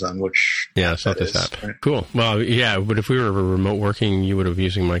depends on which. Yeah, it's not this app. Right? Cool. Well, yeah, but if we were remote working, you would have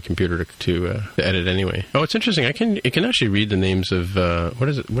using my computer to edit anyway. Oh, it's interesting. It can actually read the names of what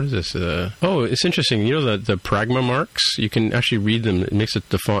is it? What is this? It's interesting. You know the Pragma marks. You can actually read them. It makes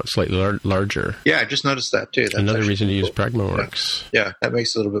the font slightly larger. Yeah, I just noticed that too. That's another reason to use Pragma marks. Yeah, that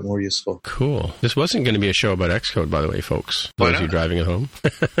makes it a little bit more useful. Cool. This wasn't going to be a show about Xcode, by the way, folks. Those of you driving at home.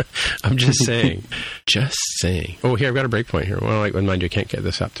 I'm just saying. Just saying. Oh, here I've got a breakpoint here. Well, mind you, I can't get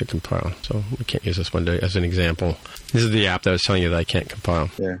this app to compile, so we can't use this one as an example. This is the app that I was telling you that I can't compile.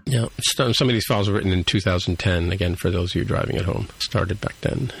 Yeah. Some of these files were written in 2010. Again, for those of you driving at home, started back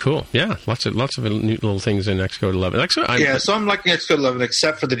then. Cool. Yeah, lots of neat little things in Xcode 11. So I'm liking Xcode 11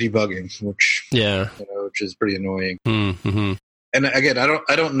 except for the debugging, which is pretty annoying. Mm-hmm. And again, I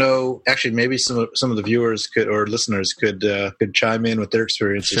don't know. Actually, maybe some of the viewers or listeners could chime in with their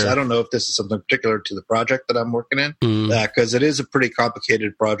experiences. Sure. I don't know if this is something particular to the project that I'm working in, because it is a pretty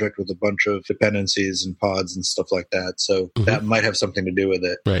complicated project with a bunch of dependencies and pods and stuff like that. So that might have something to do with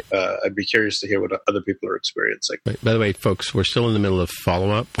it. Right. I'd be curious to hear what other people are experiencing. Right. By the way, folks, we're still in the middle of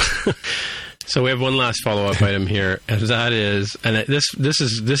follow-up. So we have one last follow-up item here, and that is, and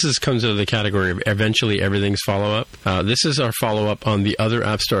this comes out of the category of eventually everything's follow-up. This is our follow-up on the other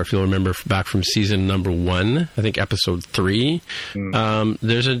App Store, if you'll remember back from season number 1, I think episode 3.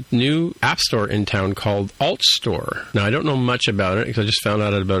 There's a new App Store in town called AltStore. Now, I don't know much about it, because I just found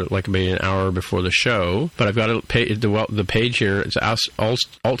out about it like maybe an hour before the show, but I've got the page here. It's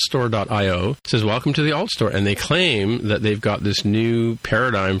altstore.io. It says, welcome to the AltStore, and they claim that they've got this new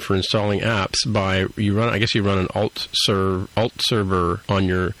paradigm for installing apps by you run an alt server on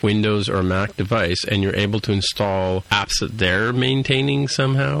your Windows or Mac device, and you're able to install apps that they're maintaining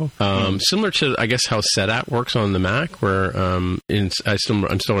somehow. Similar to, I guess, how Setapp works on the Mac, where I'm still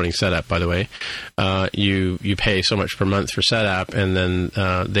running Setapp, by the way. You pay so much per month for Setapp, and then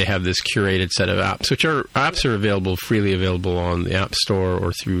they have this curated set of apps, which are freely available on the App Store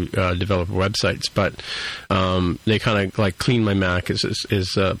or through developer websites. But they kind of like Clean My Mac is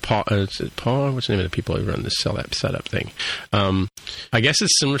Paul, what's the name of the people who run this setup thing? I guess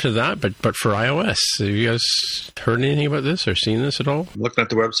it's similar to that, but for iOS. Have you guys heard anything about this or seen this at all? I'm looking at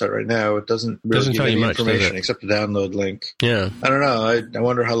the website right now. It doesn't give tell you any much, information except the download link. Yeah. I don't know. I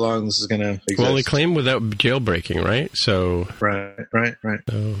wonder how long this is going to exist. Well, they claim without jailbreaking, right? So Right.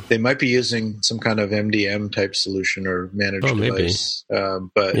 They might be using some kind of MDM type solution or managed device.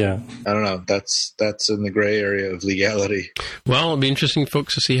 But I don't know. That's in the gray area of legality. Well, it'll be interesting,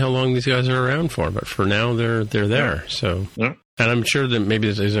 folks, to see how long these guys are around for. But for now, they're there. So. Yeah. And I'm sure that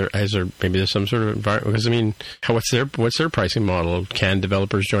maybe there's some sort of environment, because I mean, what's their pricing model? Can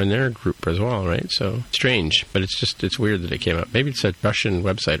developers join their group as well, right? So strange, but it's weird that it came up. Maybe it's a Russian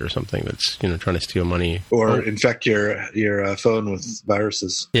website or something that's trying to steal money or infect your phone with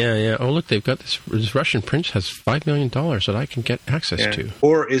viruses. Yeah. Oh, look, they've got this Russian prince has $5 million that I can get access to.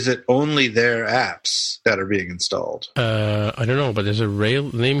 Or is it only their apps that are being installed? I don't know, but there's a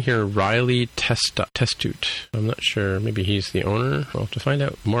name here, Riley Testut. I'm not sure. Maybe he's the owner. We'll have to find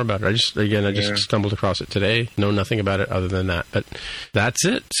out more about it. I just stumbled across it today. Know nothing about it other than that. But that's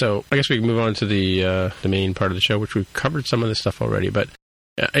it. So I guess we can move on to the main part of the show, which we've covered some of this stuff already. But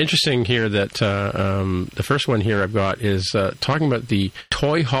interesting here that the first one here I've got is talking about the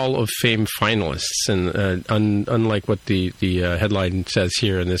Toy Hall of Fame finalists, and unlike what the headline says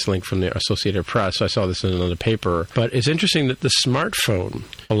here in this link from the Associated Press, I saw this in another paper, but it's interesting that the smartphone,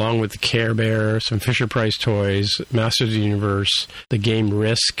 along with the Care Bear, some Fisher-Price toys, Masters of the Universe, the game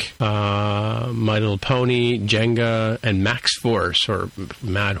Risk, My Little Pony, Jenga, and Max Force, or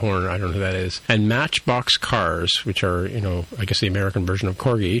Mad Horn, I don't know who that is, and Matchbox Cars, which are, I guess the American version of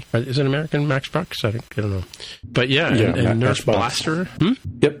Corgi. Is it American Matchbox? I don't know. But and Nerf Blaster.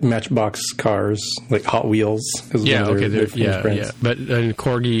 Yep, Matchbox Cars, like Hot Wheels. Yeah, okay. Yeah. But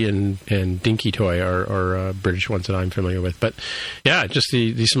Corgi and Dinky Toy are British ones that I'm familiar with. But yeah, just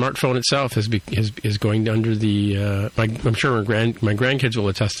the smartphone itself is going under the. I'm sure my grandkids will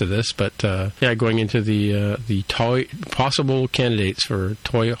attest to this. But going into the toy possible candidates for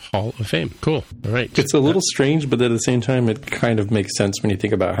Toy Hall of Fame. Cool. All right. It's a little strange, but at the same time, it kind of makes sense when you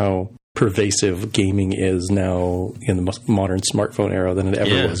think about how pervasive gaming is now in the modern smartphone era than it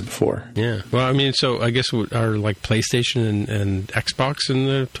ever was before. Yeah. Well, I mean, so I guess are like PlayStation and Xbox in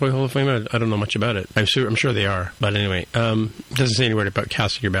the Toy Hall of Fame? I don't know much about it. I'm sure they are. But anyway, doesn't say anywhere about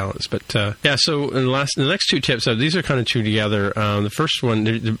casting your balance. But so the next two tips, these are kind of two together. The first one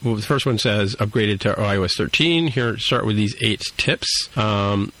says upgraded to iOS 13. Here, start with these 8 tips.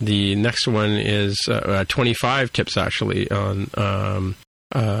 The next one is 25 tips actually on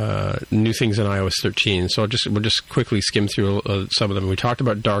new things in iOS 13. So we'll just quickly skim through some of them. We talked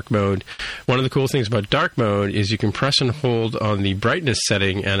about dark mode. One of the cool things about dark mode is you can press and hold on the brightness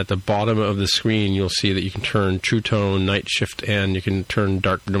setting, and at the bottom of the screen you'll see that you can turn True Tone, Night Shift, and you can turn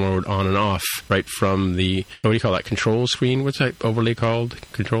dark mode on and off right from the, what do you call that, control screen? What's that overlay called?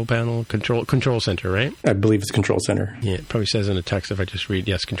 Control panel? Control center, right? I believe it's Control Center. Yeah, it probably says in the text if I just read,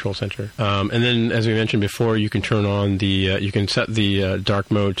 yes, Control Center. And then, as we mentioned before, you can turn on you can set the dark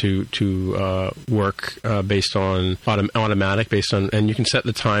mode to work based on automatic, and you can set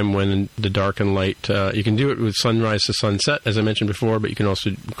the time when the dark and light. You can do it with sunrise to sunset, as I mentioned before, but you can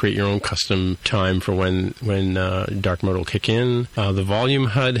also create your own custom time for when dark mode will kick in. The volume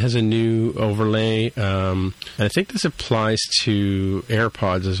HUD has a new overlay, and I think this applies to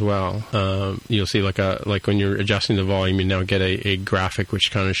AirPods as well. You'll see like when you're adjusting the volume, you now get a graphic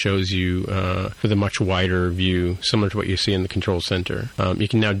which kind of shows you with a much wider view, similar to what you see in the Control Center. You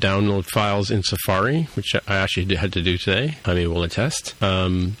can now download files in Safari, which I actually had to do today. I'm able to test.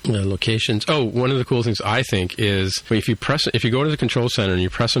 Locations. Oh, one of the cool things I think is if you go to the Control Center and you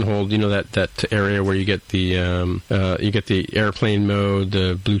press and hold, that area where you get the airplane mode,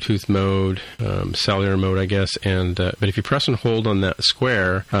 the Bluetooth mode, cellular mode, I guess. And but if you press and hold on that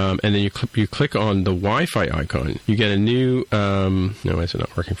square, and then you click on the Wi-Fi icon, you get a new. No, it's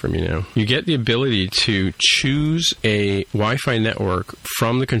not working for me now. You get the ability to choose a Wi-Fi network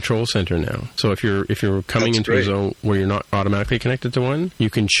from the Control Center now. So if you're coming into a zone where you're not automatically connected to one, you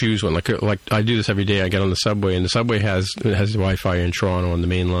can choose one. Like I do this every day. I get on the subway, and the subway has Wi-Fi in Toronto on the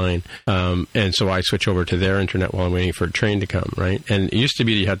main line, and so I switch over to their internet while I'm waiting for a train to come. Right, and it used to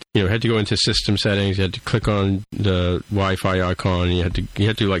be that you had to go into system settings. You had to click on the Wi-Fi icon. And you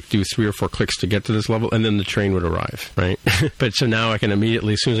had to like do 3 or 4 clicks to get to this level, and then the train would arrive. Right, but so now I can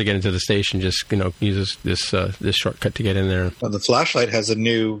immediately, as soon as I get into the station, just use this shortcut to get in there. Well, the flashlight has a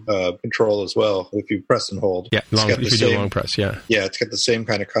new control as well. If you press and hold, if you do long press, it's got the same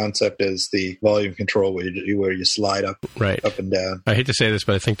kind of concept as the volume control where you slide up and down. I hate to say this,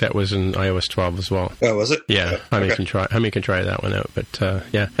 but I think that was in iOS 12 as well. Oh, was it? Yeah, Jaime can try that one out. But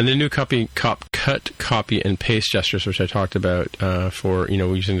and the new cut, copy, and paste gestures, which I talked about for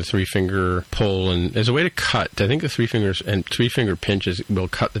using the 3-finger pull, and as a way to cut. I think the 3-finger pinches will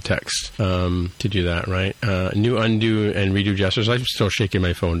cut the text to do that. Right. New undo and redo gestures. I'm still shaking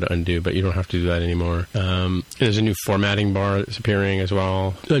my phone to undo, but you don't have to do that anymore. There's a new formatting bar that's appearing as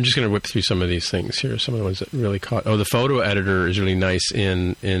well. I'm just going to whip through some of these things here. Some of the ones that really caught. Oh, the photo editor is really nice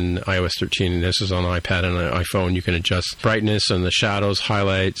in iOS 13. And this is on iPad and iPhone. You can adjust brightness and the shadows,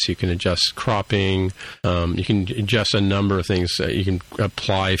 highlights. You can adjust cropping. You can adjust a number of things. You can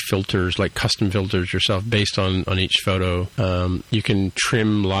apply filters, like custom filters yourself based on each photo. You can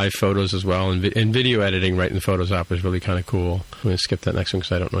trim live photos as well. And video editing right in the Photos app is really kind of cool. I'm going to skip that next one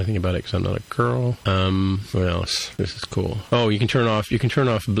because I don't know anything about it because I'm not a girl. What else? This is cool. Oh, you can turn off.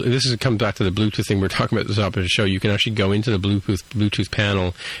 This comes back to the Bluetooth thing we were talking about at the top of the show. You can actually go into the Bluetooth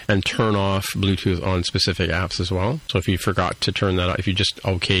panel and turn off Bluetooth on specific apps as well. So if you forgot to turn that off, if you just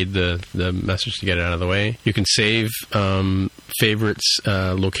okayed the message to get it out of the way, you can save favorites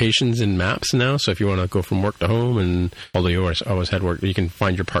locations in maps now. So if you want to go from work to home, and although you always had work, you can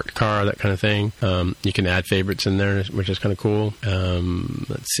find your parked car, that kind of thing. You can add favorites in there, which is kind of cool.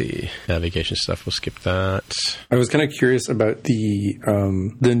 Let's see, navigation stuff. We'll skip that. I was kind of curious about the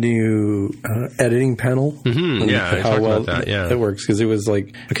new editing panel. Mm-hmm. Yeah, how well about that. Yeah, it works, because it was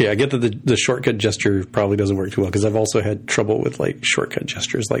like, okay, I get that the shortcut gesture probably doesn't work too well, because I've also had trouble with like shortcut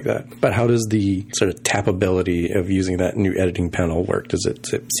gestures like that. But how does the sort of tappability of using that new editing panel work? Does it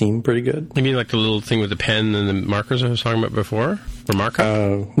seem pretty good? You mean like the little thing with the pen and the markers I was talking about before? For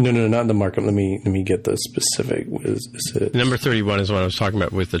markup? No, not the markup. Let me get the specific. Is it? Number 31 is what I was talking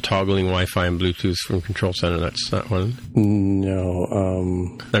about with the toggling Wi-Fi and Bluetooth from Control Center. That's that one. No.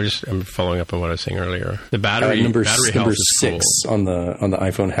 I'm following up on what I was saying earlier. The battery number health is 6 cool. on the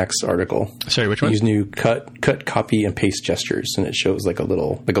iPhone Hacks article. Sorry, which one? Use new cut, copy, and paste gestures, and it shows like a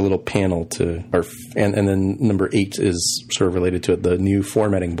little panel and then number 8 is sort of related to it, the new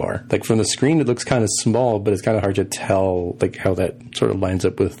formatting bar. Like from the screen, it looks kind of small, but it's kind of hard to tell like how that sort of lines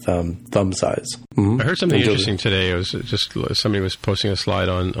up with thumb size. Mm-hmm. I heard something interesting today. It was just somebody was posting a slide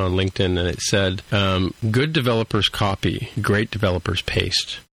on LinkedIn, and it said, "Good developers copy, great developers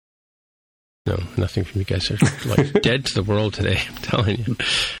paste." No, nothing from you guys. Are like dead to the world today. I'm telling you,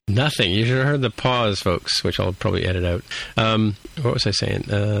 nothing. You should have heard the pause, folks, which I'll probably edit out. What was I saying?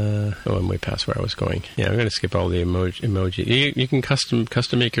 I'm way past where I was going. Yeah, I'm going to skip all the emoji. You can custom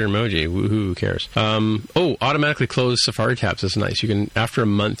make your emoji. Who cares? Automatically close Safari tabs is nice. You can, after a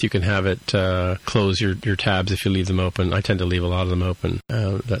month, you can have it close your tabs if you leave them open. I tend to leave a lot of them open.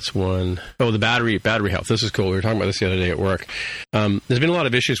 That's one. Oh, the battery health. This is cool. We were talking about this the other day at work. There's been a lot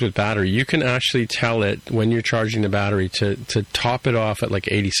of issues with battery. You can actually tell it when you're charging the battery to top it off at like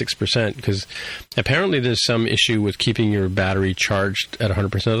 86%, because apparently there's some issue with keeping your battery charged at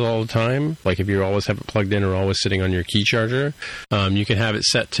 100% all the time. Like if you always have it plugged in or always sitting on your key charger, you can have it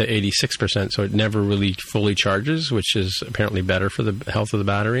set to 86%, so it never really fully charges, which is apparently better for the health of the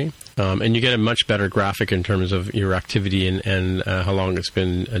battery. And you get a much better graphic in terms of your activity and how long it's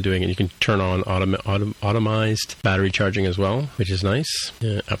been doing it. You can turn on automized battery charging as well, which is nice.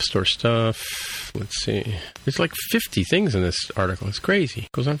 App Store stuff. Let's see. There's like 50 things in this article. It's crazy.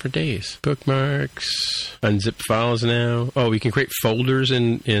 It goes on for days. Bookmarks, unzipped files now. Oh, you can create folders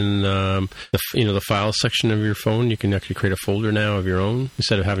in the files section of your phone. You can actually create a folder now of your own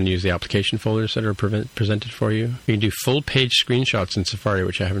instead of having to use the application folders that are presented for you. You can do full page screenshots in Safari,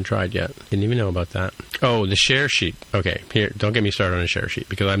 which I haven't tried yet. Didn't even know about that. Oh, the share sheet. Okay, here, don't get me started on a share sheet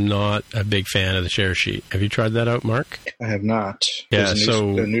because I'm not a big fan of the share sheet. Have you tried that out, Mark? I have not. Yeah,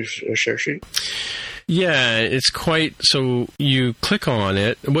 a new share sheet? Yeah, it's quite, so you click on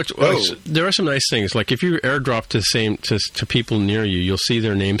it, there are some nice things, like if you airdrop to people near you, you'll see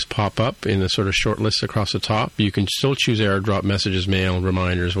their names pop up in a sort of short list across the top. You can still choose airdrop, messages, mail,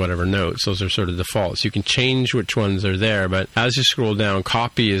 reminders, whatever, notes. Those are sort of defaults. You can change which ones are there, but as you scroll down,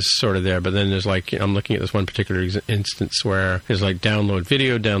 copy is sort of there, but then there's like, I'm looking at this one particular instance where there's like download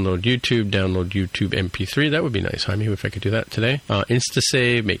video, download YouTube MP3. That would be nice. Maybe if I could do that today.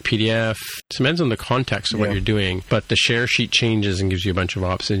 InstaSave, make PDF. It depends on the context of what you're doing, but the share sheet changes and gives you a bunch of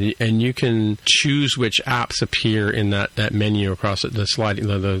options, and you can choose which apps appear in that menu across the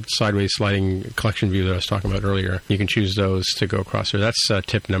sideways sliding collection view that I was talking about earlier. You can choose those to go across there. That's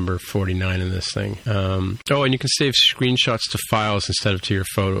tip number 49 in this thing. And you can save screenshots to files instead of to your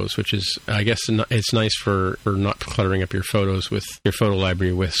photos, which is, I guess, it's nice for not cluttering up your photos with your photo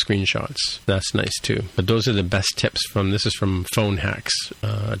library with screenshots. That's nice too. But those are the best tips this is from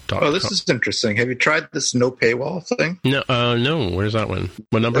PhoneHacks.com. Oh, this is interesting. Have you tried this no paywall thing? No, no. Where's that one?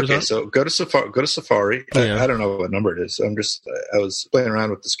 What number is that? So go to Safari. I don't know what number it is. I was playing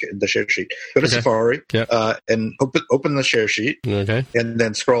around with the share sheet. Go to Safari and open the share sheet. Okay. And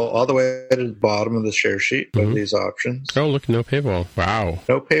then scroll all the way to the bottom of the share sheet of these options. Oh, look, no paywall. Wow.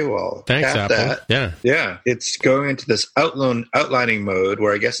 No paywall. Thanks, Tap Apple. that. Yeah. Yeah. It's going into this outlining mode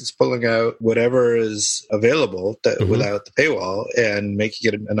where I guess it's pulling out whatever is available without the paywall and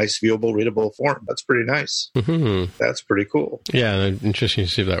making it a nice, viewable, readable form. That's pretty nice. Mm-hmm. That's pretty cool. Yeah. Interesting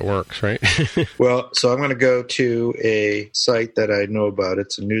to see if that works, right? Well, so I'm going to go to a site that I know about.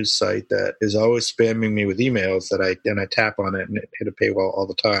 It's a news site that is always spamming me with emails that I tap on it and it hit a paywall all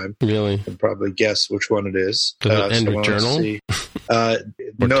the time. Really? You can probably guess which one it is. Does it end with Journal?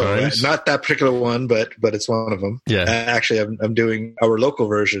 No, Times? not that particular one, but it's one of them. Yeah. Actually, I'm doing our local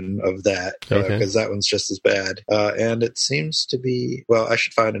version of that because that one's just as bad. And it seems to be. Well, I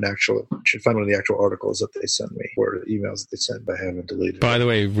should find one of the actual articles that they send me or emails that they send, but I haven't deleted. By the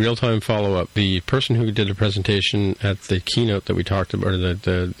way, real-time follow-up. The person who did the presentation at the keynote that we talked about, or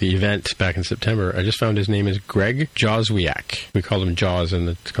the event back in September, I just found his name is Greg Joswiak. We called him Jaws in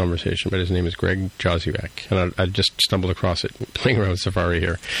the conversation, but his name is Greg Joswiak. And I just stumbled across it playing around with Safari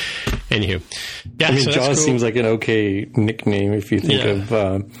here. Anywho. Yeah, I mean, Jaws cool. Seems like an okay nickname if you think of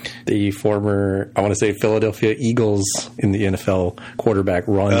the former, I want to say, Philadelphia Eagles in the NFL quarterback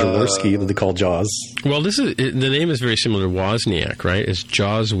Ron Jaworski that they call Jaws. Well, the name is very similar to Wozniak, right? It's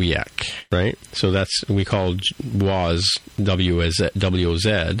Joswiak, right? So we call Woz W-O-Z,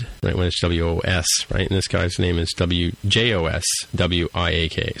 right? When it's W-O-S, right? And this guy's name is W-J-O-S-W-I-A-K.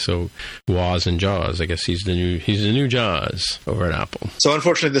 So Woz and Jaws. I guess he's the new Jaws over at Apple. So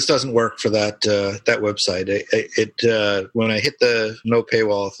unfortunately, this doesn't work for that website. It when I hit the no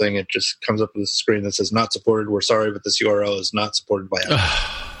paywall thing, it just comes up with a screen that says "Not supported. We're sorry, but this URL is not supported by Apple."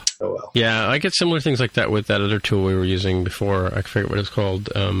 Oh, well. Yeah, I get similar things like that with that other tool we were using before. I forget what it's called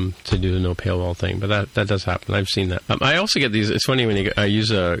to do the no paywall thing, but that does happen. I've seen that. I also get these. It's funny when I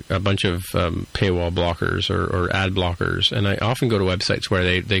use a bunch of paywall blockers or ad blockers, and I often go to websites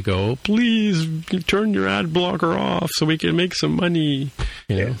where they go, please turn your ad blocker off so we can make some money.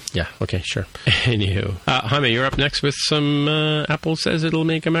 You know? Yeah. Okay. Sure. Anywho, Jaime, you're up next with some. Apple says it'll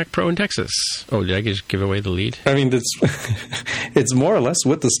make a Mac Pro in Texas. Oh, did I just give away the lead? I mean, it's more or less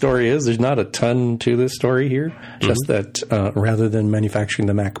what the story is. There's not a ton to this story here. Just that rather than manufacturing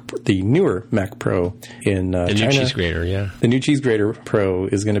the newer Mac Pro in China, new cheese grater, the new cheese grater Pro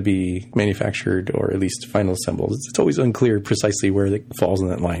is going to be manufactured or at least final assembled. It's always unclear precisely where it falls in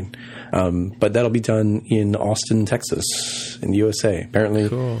that line, but that'll be done in Austin, Texas, in the USA. Apparently,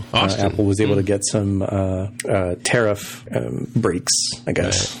 cool. Apple was able to get some tariff breaks, I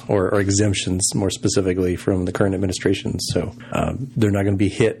guess, or exemptions more specifically from the current administration. So they're not going to be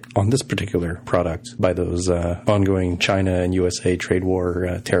hit on this particular product by those ongoing China and USA trade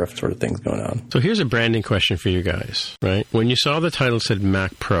war tariff sort of things going on. So here's a branding question for you guys, right? When you saw the title said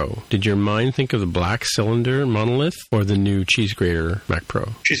Mac Pro, did your mind think of the black cylinder monolith or the new cheese grater Mac Pro?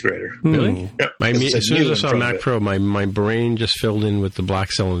 Cheese grater. Really? Yep. As soon as I saw Mac Pro, my brain just filled in with the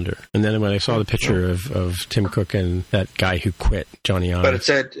black cylinder. And then when I saw the picture of Tim Cook and that guy who quit, Johnny Ive. But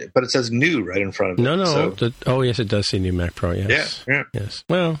it says new right in front of it. No. So. Yes, it does say new Mac Pro. Yes. Yeah. Yes.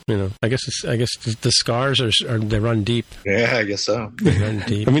 Well, I guess the scars they run deep. Yeah, I guess so. They run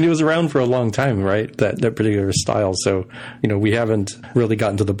deep. I mean, it was around for a long time, right? That particular style. So, we haven't really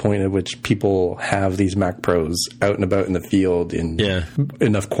gotten to the point at which people have these Mac Pros out and about in the field in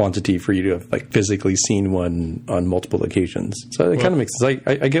enough quantity for you to have physically seen one on multiple occasions. So it kind of makes sense.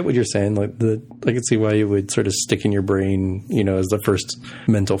 I get what you're saying. I can see why it would sort of stick in your brain, as the first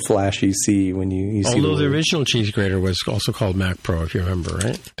mental flash you see when you see. Although the original cheese grater was also called Mac Pro, if you remember,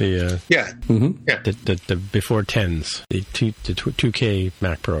 right? The before 10s, the 2K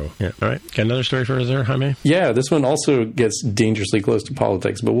Mac Pro. Yeah. All right. Got another story for us there, Jaime? Yeah, this one also gets dangerously close to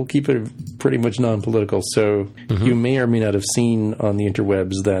politics, but we'll keep it pretty much non-political. So you may or may not have seen on the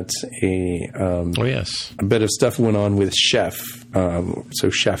interwebs that a bit of stuff went on with Chef. So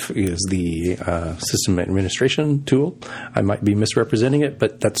Chef is the system administration tool. I might be misrepresenting it,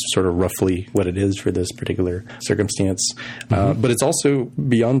 but that's sort of roughly what it is for this particular circumstance. But it's also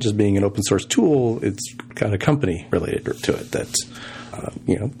beyond just being an open source tool. It's got a company related to it that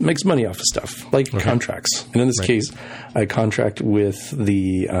makes money off of stuff like contracts. And in this case, I contract with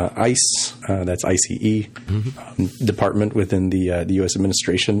the ICE, that's ICE, department within the U.S.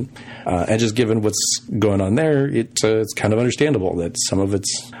 administration. And just given what's going on there, it's kind of understandable that some of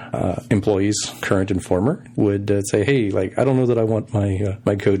its employees, current and former, would say, hey, like, I don't know that I want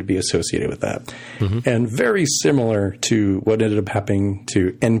my code to be associated with that. And very similar to what ended up happening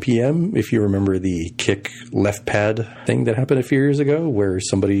to NPM, if you remember the kick left pad thing that happened a few years ago, where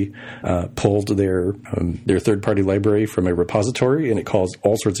somebody pulled their third-party library from a repository, and it caused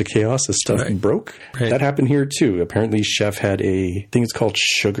all sorts of chaos as stuff broke. That happened here too. Apparently, Chef had a thing it's called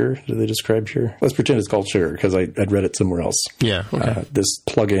Sugar. Do they describe here? Let's pretend it's called Sugar because I'd read it somewhere else. Yeah. Okay. This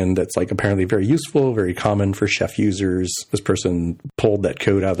plugin that's like apparently very useful, very common for Chef users. This person pulled that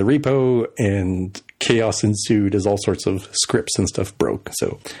code out of the repo, and chaos ensued as all sorts of scripts and stuff broke.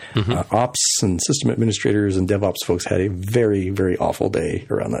 So ops and system administrators and DevOps folks had a very, very awful day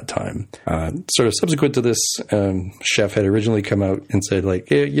around that time. Sort of subsequent to this, Chef had originally come out and said, like,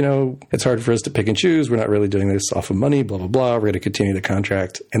 hey, it's hard for us to pick and choose. We're not really doing this off of money, blah, blah, blah. We're going to continue the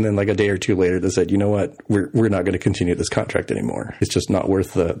contract. And then like a day or two later, they said, you know what? We're not going to continue this contract anymore. It's just not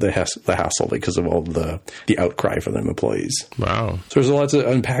worth the hassle because of all the outcry from them employees. Wow. So there's a lot to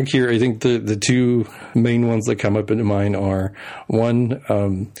unpack here. I think the two main ones that come up into mind are, one,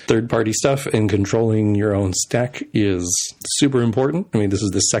 third-party stuff and controlling your own stack is super important. I mean, this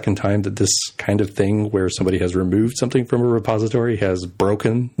is the second time that this kind of thing where somebody has removed something from a repository has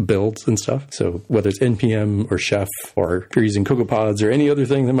broken builds and stuff. So whether it's NPM or Chef, or if you're using CocoaPods or any other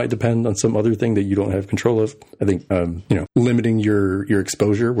thing that might depend on some other thing that you don't have control of, I think, limiting your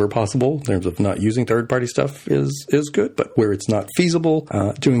exposure where possible in terms of not using third-party stuff is good. But where it's not feasible,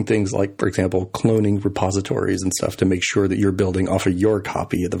 doing things like, for example, cloning repositories and stuff to make sure that you're building off of your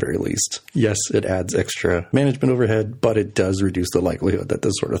copy at the very least. Yes, it adds extra management overhead, but it does reduce the likelihood that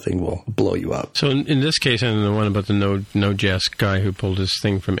this sort of thing will blow you up. So in this case, and the one about the Node.js guy who pulled his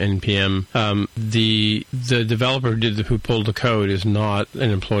thing from NPM, the developer who pulled the code is not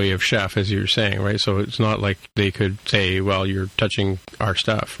an employee of Chef, as you're saying, right? So it's not like they could say, well, you're touching our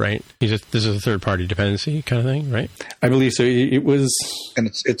stuff, right? This is a third-party dependency kind of thing, right? I believe so. It was... And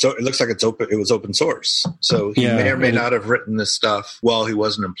it looks like it's open. It was open source. So he may or may not have written this stuff while he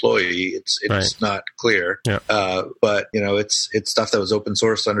was an employee. It's not clear. Yeah. But it's stuff that was open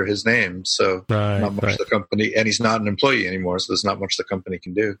source under his name. So not much the company, and he's not an employee anymore. So there's not much the company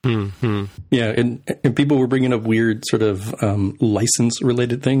can do. Mm-hmm. Yeah. And people were bringing up weird sort of license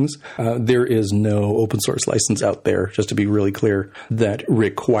related things. There is no open source license out there, just to be really clear, that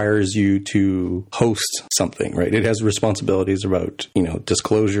requires you to host something, right? It has responsibilities about,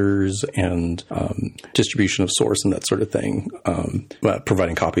 disclosures and distribution of source and that sort of thing,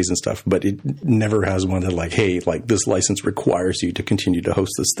 providing copies and stuff. But it never has one that like, hey, like this license requires you to continue to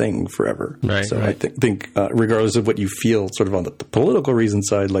host this thing forever. Right, so I think regardless of what you feel sort of on the political reason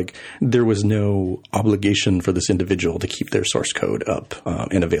side, like there was no obligation for this individual to keep their source code up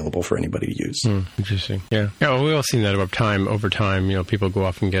and available for anybody to use. Interesting. Yeah. Well, we've all seen that over time. People go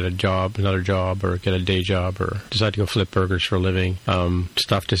off and get another job, or get a day job, or decide to go flip burgers for a living.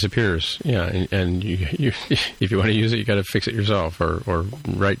 Stuff disappears. Yeah. And you if you want to use it, you got to fix it yourself, or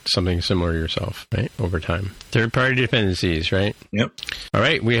write something similar yourself, right? Over time. Third-party dependencies, right? Yep. All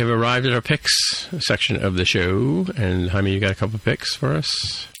right. We have arrived at our picks section of the show. And Jaime, you got a couple of picks for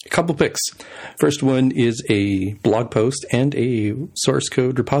us? A couple picks. First one is a blog post and a source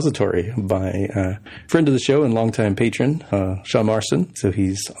code repository by a friend of the show and longtime patron, Sean Marston. So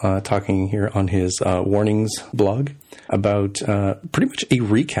he's talking here on his warnings blog about pretty much a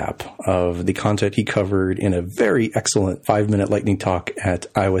recap of the content he covered in a very excellent 5-minute lightning talk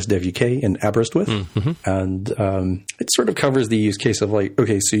at iOS Dev UK in Aberystwyth. Mm-hmm. And it sort of covers the use case of like,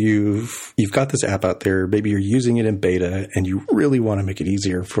 okay, so you've got this app out there, maybe you're using it in beta, and you really want to make it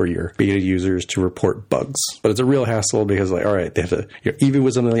easier for your beta users to report bugs. But it's a real hassle because like, all right, they have to, even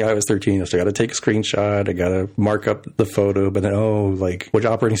with something like iOS 13, so I got to take a screenshot, I got to mark up the photo, but then, like, which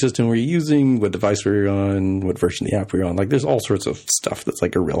operating system were you using? What device were you on? What version of the app were you on? Like, there's all sorts of stuff that's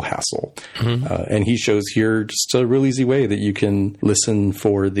like a real hassle. Mm-hmm. And he shows here just a real easy way that you can listen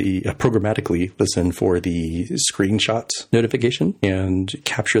for the, programmatically listen for the screenshot notification and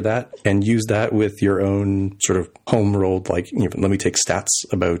capture that and use that with your own sort of home rolled, like, let me take stats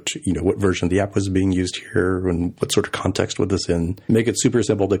about about, what version of the app was being used here and what sort of context was this in. Make it super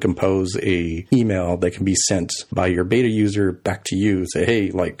simple to compose a email that can be sent by your beta user back to you. Say,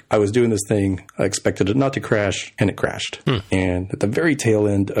 hey, I was doing this thing. I expected it not to crash, and it crashed. And at the very tail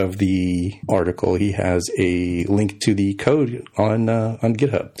end of the article, he has a link to the code on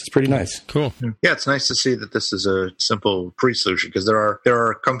GitHub. It's pretty nice. Cool. Yeah, it's nice to see that this is a simple free solution, because there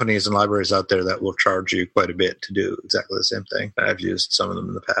are companies and libraries out there that will charge you quite a bit to do exactly the same thing. I've used some of them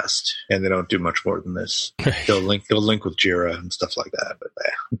in the past, and they don't do much more than this. They'll link with Jira and stuff like that. But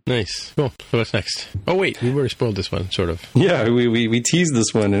nice. Cool. So what's next? Oh wait, we already spoiled this one, sort of. Yeah, we teased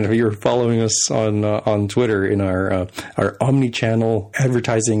this one, and if you're following us on Twitter in our omni-channel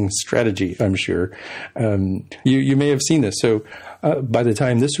advertising strategy, I'm sure you may have seen this. So by the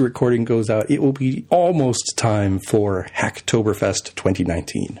time this recording goes out, it will be almost time for Hacktoberfest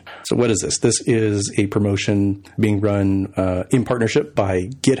 2019. So what is this? This is a promotion being run in partnership by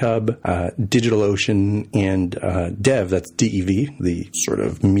GitHub, DigitalOcean, and Dev, that's DEV, the sort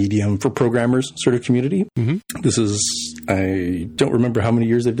of medium for programmers sort of community. Mm-hmm. This is, I don't remember how many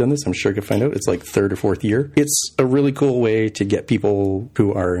years they've done this. I'm sure I could find out. It's like third or fourth year. It's a really cool way to get people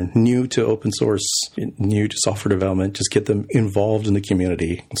who are new to open source, new to software development, just get them involved in the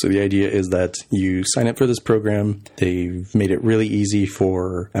community. So the idea is that you sign up for this program. They've made it really easy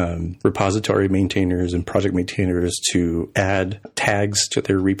for repository maintainers and project maintainers to add tags to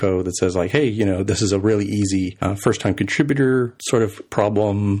their repo that says hey, this is a really easy first-time contributor sort of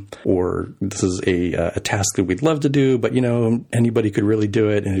problem, or this is a task that we'd love to do, but anybody could really do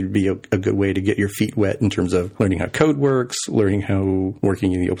it, and it'd be a good way to get your feet wet in terms of learning how code works, learning how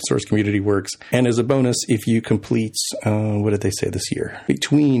working in the open source community works. And as a bonus, if you complete, what did they say this year?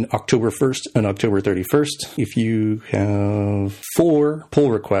 Between October 1st and October 31st, if you have 4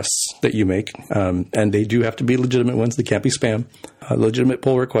 pull requests that you make, and they do have to be legitimate ones, they can't be spam, legitimate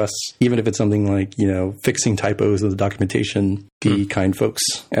pull requests, even if it's something like, fixing typos in the documentation, the kind folks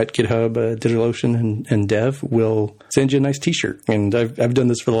at GitHub, DigitalOcean, and Dev will send you a nice t-shirt. And I've done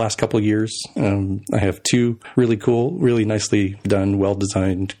this for the last couple of years. I have 2 really cool, really nicely done,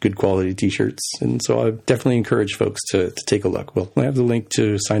 well-designed, good quality t-shirts. And so I definitely encourage folks to take a look. Well, I have the link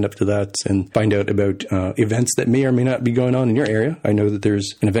to sign up to that and find out about events that may or may not be going on in your area. I know that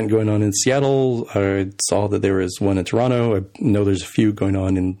there's an event going on in Seattle. I saw that there was one in Toronto. I know there's a few going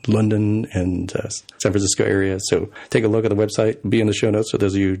on in London and San Francisco area. So take a look at the website. Be in the show notes for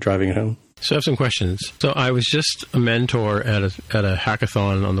those of you driving at home. So I have some questions. So I was just a mentor at a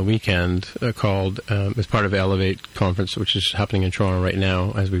hackathon on the weekend called, as part of Elevate conference, which is happening in Toronto right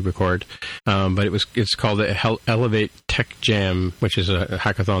now as we record. But it's called the Elevate Tech Jam, which is a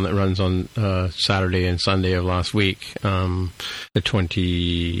hackathon that runs on Saturday and Sunday of last week, the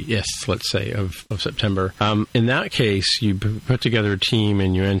 20th, let's say, of September. In that case, you put together a team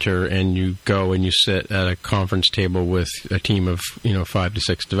and you enter and you go and you sit at a conference table with a team of 5 to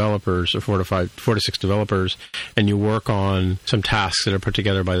 6 developers, or 4 to 6 developers, and you work on some tasks that are put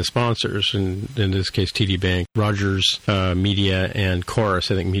together by the sponsors, and in this case TD Bank, Rogers Media, and Chorus.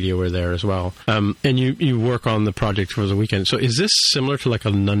 I think Media were there as well. And you work on the project for the weekend. So is this similar to like a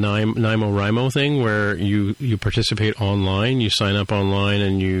NaNoWriMo thing where you participate online, you sign up online,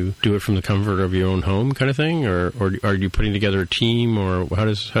 and you do it from the comfort of your own home kind of thing, or are you putting together a team, or how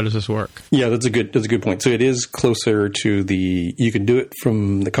does this work? Yeah, that's a good point. So it is closer to you can do it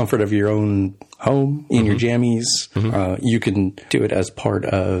from the comfort of your own home in your jammies. You can do it as part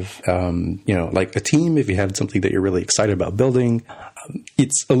of, like a team if you have something that you're really excited about building.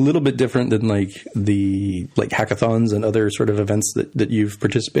 It's a little bit different than the hackathons and other sort of events that you've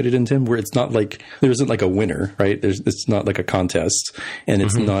participated in, Tim, where it's not like there isn't like a winner, right? It's not like a contest, and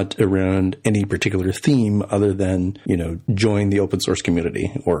it's not around any particular theme other than, join the open source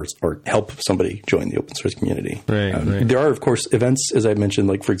community or help somebody join the open source community. Right. There are, of course, events, as I mentioned,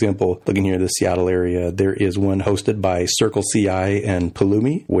 like, for example, looking here in the Seattle area, there is one hosted by Circle CI and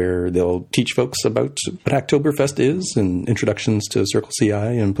Pulumi, where they'll teach folks about what Hacktoberfest is and introductions to Circle CI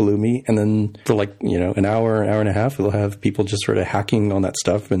and Pulumi, and then for an hour and a half, they'll have people just sort of hacking on that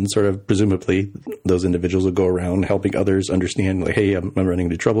stuff, and sort of presumably those individuals will go around helping others understand, hey, I'm running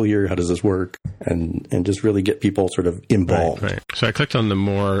into trouble here. How does this work? And just really get people sort of involved. Right. So I clicked on the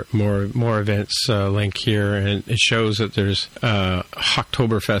more events link here, and it shows that there's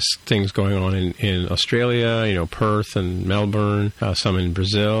Hacktoberfest things going on in Australia, Perth and Melbourne, some in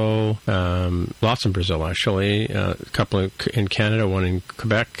Brazil, lots in Brazil actually, a couple in Canada, one in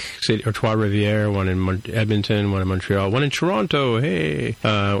Quebec City, or Trois-Rivières, one in Edmonton, one in Montreal, one in Toronto,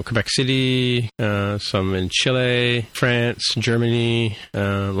 Quebec City, some in Chile, France, Germany,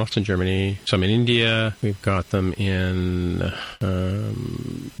 lots in Germany, some in India. We've got them in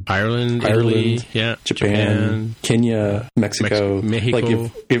Ireland, Italy, Japan, Kenya, Mexico,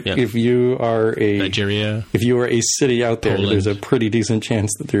 Mexico. If you are Nigeria, if you are a city out there, Poland. there's a pretty decent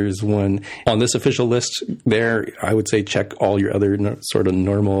chance that there's one on this official list. There, I would say check all your other sort of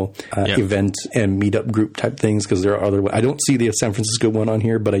normal event and meetup group type things, because there are other. I don't see the San Francisco one on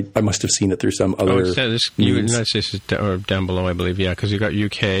here, but I must have seen it through some other. United States is down below, I believe. Yeah, because you've got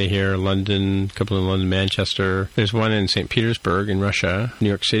UK here, London, a couple in London, Manchester. There's one in St. Petersburg in Russia, New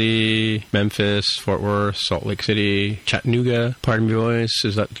York City, Memphis, Fort Worth, Salt Lake City, Chattanooga. Pardon me, boys.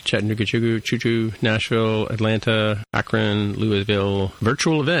 Is that Chattanooga, Choo-Choo, Nashville, Atlanta, Akron, Louisville?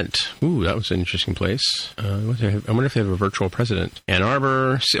 Virtual event. Ooh, that was an interesting place. I wonder if they have a virtual president. Ann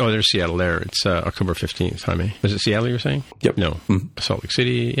Arbor. There's Seattle there. It's October 15th, Jaime. Was it Seattle you were saying? Yep. No. Salt Lake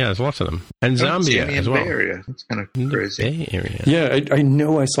City. Yeah, there's lots of them. And Zambia as well. Bay Area. That's kind of crazy. Bay Area. Yeah, I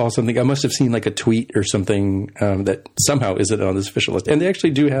know I saw something. I must have seen like a tweet or something that somehow isn't on this official list. And they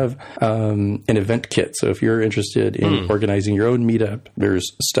actually do have an event kit. So if you're interested in organizing your own meetup, there's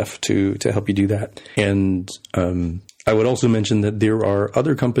stuff to help you do that. And I would also mention that there are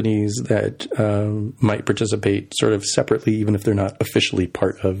other companies that might participate sort of separately, even if they're not officially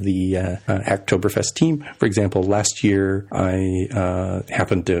part of the Hacktoberfest team. For example, last year I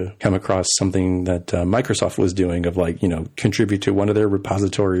happened to come across something that Microsoft was doing of contribute to one of their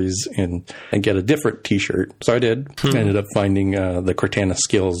repositories and get a different T-shirt. So I did. I ended up finding the Cortana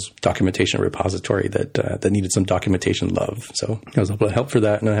Skills documentation repository that needed some documentation love. So I was able to help for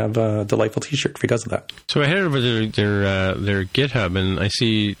that, and I have a delightful T-shirt because of that. So I headed over to their GitHub, and I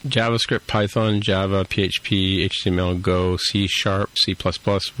see JavaScript, Python, Java, PHP, HTML, Go, C#, C++,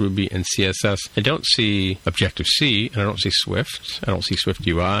 Ruby, and CSS. I don't see Objective-C, and I don't see Swift. I don't see Swift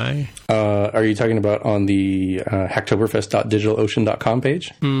UI. Are you talking about on the hacktoberfest.digitalocean.com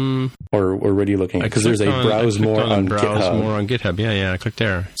page? Or where are you looking? Because there's a Browse More on GitHub. Browse More on GitHub. Yeah, I clicked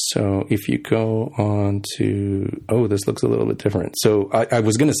there. So if you go on to... Oh, this looks a little bit different. So I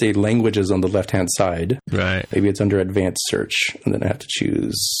was going to say languages on the left-hand side. Right. Maybe it's under advanced search, and then I have to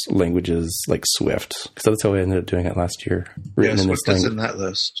choose languages like Swift, because that's how I ended up doing it last year. Swift is in that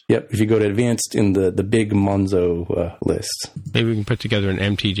list. Yep. If you go to advanced in the big Monzo list. Maybe we can put together an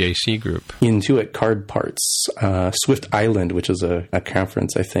MTJC group. Intuit Card Parts. Swift Island, which is a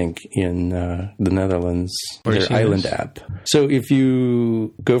conference, I think, in the Netherlands. Their Island app. So if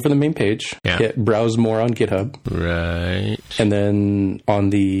you go for the main page, hit Browse More on GitHub. Right. And then on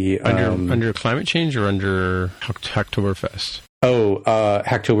the... Under climate change or under Hacktoberfest?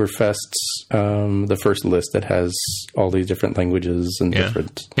 Hacktoberfest's the first list that has all these different languages and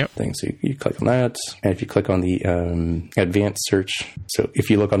different things. So you click on that, and if you click on the advanced search, so if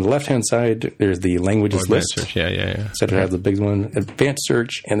you look on the left-hand side, there's the languages list. Search. Yeah. So it has the big one, advanced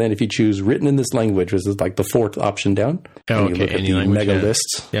search, and then if you choose written in this language, which is like the fourth option down, and you look at the mega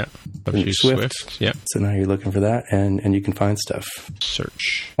list. Yeah. Swift. Yeah. So now you're looking for that, and you can find stuff.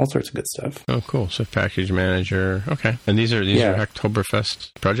 Search. All sorts of good stuff. Oh, cool. So package manager. Okay. And these are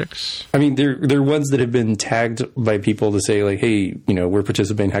Hacktoberfest projects? I mean, they're ones that have been tagged by people to say, like, hey, we're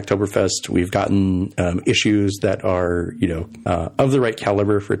participating in Hacktoberfest. We've gotten issues that are, of the right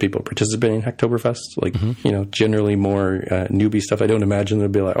caliber for people participating in Hacktoberfest. Like, generally more newbie stuff. I don't imagine they'll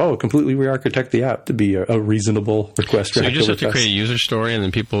be like, completely re-architect the app to be a reasonable request for Hacktoberfest. So you just have to create a user story and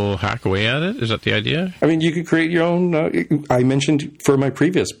then people hack away at it? Is that the idea? I mean, you could create your own. I mentioned for my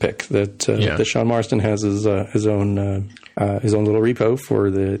previous pick that Sean Marston has his own little repo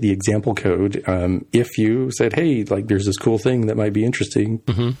for the example code. If you said, hey, like there's this cool thing that might be interesting,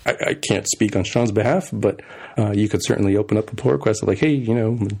 I can't speak on Sean's behalf, but you could certainly open up a pull request of like, hey,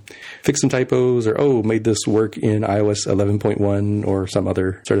 fix some typos, or made this work in iOS 11.1 or some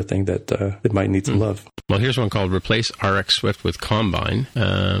other sort of thing that might need some love. Well, here's one called Replace RX Swift with Combine.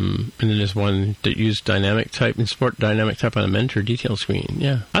 And then there's one that used dynamic type and support dynamic type on a Mentor detail screen.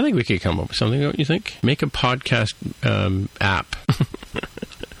 Yeah. I think we could come up with something, don't you think? Make a podcast app.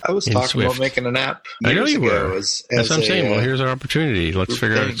 I was talking about making an app. I know you were. That's what I'm saying. Well, here's our opportunity. Let's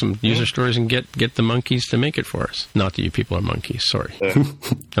figure out some user stories and get the monkeys to make it for us. Not that you people are monkeys. Sorry. Yeah.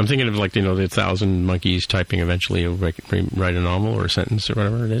 I'm thinking of the 1,000 monkeys typing eventually write a novel or a sentence or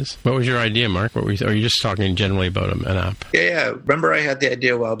whatever it is. What was your idea, Mark? Are you just talking generally about an app? Yeah. Remember, I had the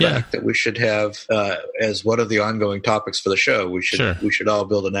idea a while back that we should have as one of the ongoing topics for the show. We should all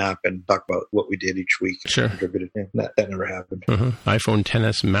build an app and talk about what we did each week. Sure. That never happened. iPhone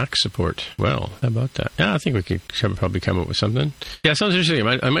XS Max Mac support. Well, how about that? Yeah, I think we could probably come up with something. Yeah, sounds interesting.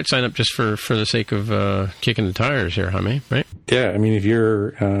 I might sign up just for the sake of kicking the tires here, Jaime, right? Yeah, I mean, if you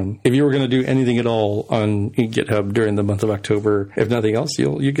were going to do anything at all on GitHub during the month of October, if nothing else,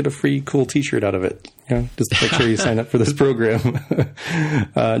 you get a free cool T-shirt out of it. Yeah, just make sure you sign up for this program.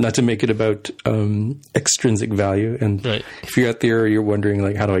 Not to make it about extrinsic value. And if you're out there, you're wondering,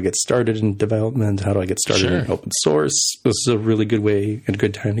 like, how do I get started in development? How do I get started in open source? This is a really good way and a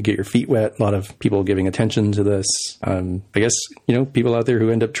good time to get your feet wet. A lot of people giving attention to this. I guess, people out there who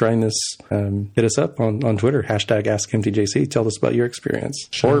end up trying this, hit us up on Twitter, #AskMTJC. Tell us about your experience.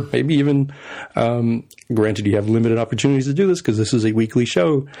 Sure. Or maybe even, granted, you have limited opportunities to do this because this is a weekly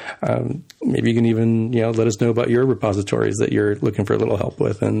show. Maybe you can even let us know about your repositories that you're looking for a little help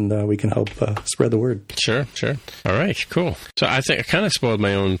with, and we can help spread the word. Sure. All right, cool. So I think I kind of spoiled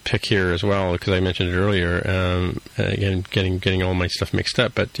my own pick here as well because I mentioned it earlier. Again, getting all my stuff mixed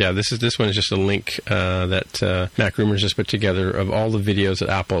up. But yeah, this one is just a link that Mac Rumors just put together of all the videos that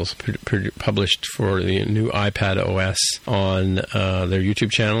Apple's published for the new iPad OS on their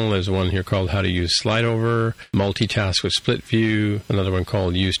YouTube channel. There's one here called How to Use Slide Over, Multitask with Split View. Another one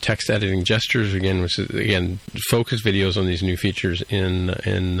called Use Text Editing Gestures. Which is focus videos on these new features on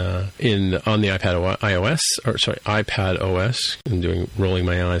the iPad OS. I'm rolling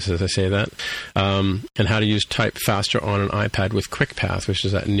my eyes as I say that. And how to use Type faster on an iPad with QuickPath, which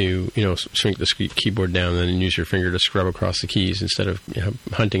is that new, shrink the keyboard down and then use your finger to scrub across the keys instead of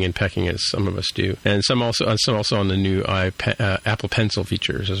hunting and pecking as some of us do. And some also on the new Apple Pencil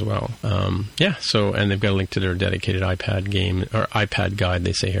features as well. So and they've got a link to their dedicated iPad game or iPad guide,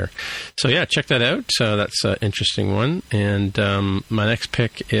 they say here. So yeah, check that out. That's an interesting one. And my next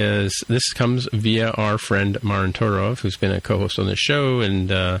pick this comes via our friend Marin Torov, who's been a co-host on the show.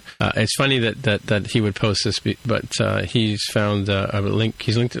 And it's funny that he would post this, but he's found a link.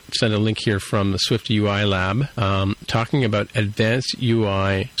 He's sent a link here from the Swift UI Lab talking about advanced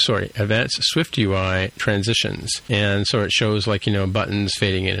Swift UI transitions. And so it shows buttons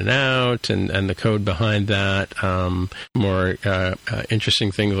fading in and out and the code behind that. More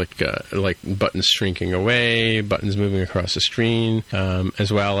interesting things like buttons shrinking away, buttons moving across the screen,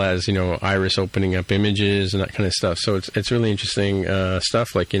 as well as Iris opening up images and that kind of stuff. So it's really interesting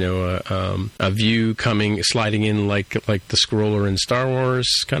stuff, like a view sliding in like the scroller in Star Wars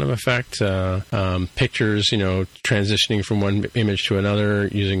kind of effect. Pictures transitioning from one image to another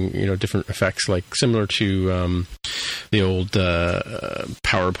using different effects, like similar to the old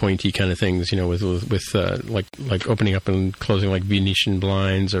PowerPointy kind of things, with like opening up and closing like Venetian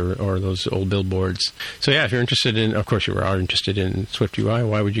blinds or those old billboards. So yeah, if you're interested in, of course you are interested in Swift UI,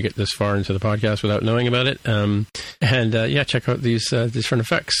 why would you get this far into the podcast without knowing about it? Check out these different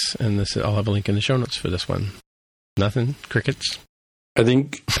effects, and I'll have a link in the show notes for this one. Nothing? Crickets? I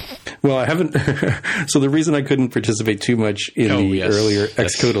think, well, I haven't, so the reason I couldn't participate too much in earlier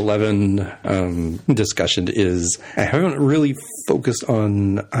Xcode 11 discussion is I haven't really focused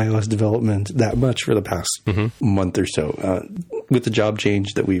on iOS development that much for the past month or so, with the job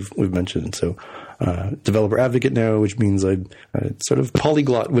change that we've mentioned. So, developer advocate now, which means I'm sort of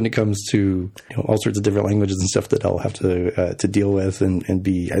polyglot when it comes to all sorts of different languages and stuff that I'll have to deal with and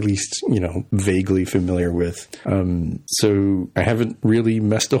be at least vaguely familiar with. So I haven't really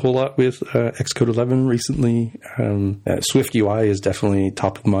messed a whole lot with Xcode 11 recently. Swift UI is definitely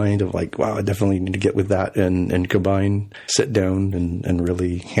top of mind of like, wow, I definitely need to get with that and combine, sit down and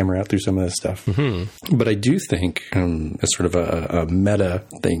really hammer out through some of this stuff. But I do think as sort of a meta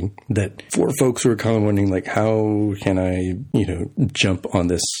thing that for folks who are kind of wondering, like, how can I, jump on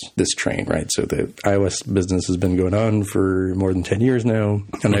this train, right? So the iOS business has been going on for more than 10 years now,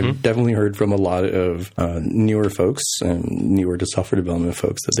 and I've definitely heard from a lot of newer folks and newer to software development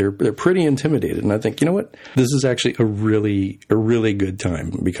folks that they're pretty intimidated. And I think, what? This is actually a really good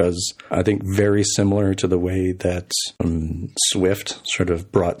time, because I think very similar to the way that Swift sort of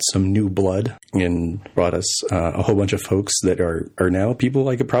brought some new blood and brought us a whole bunch of folks that are now people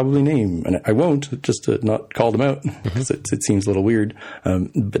I could probably name, and I won't, just to not call them out because it seems a little weird.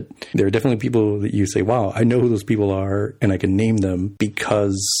 But there are definitely people that you say, wow, I know who those people are and I can name them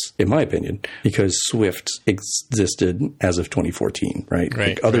because, in my opinion, because Swift existed as of 2014, right?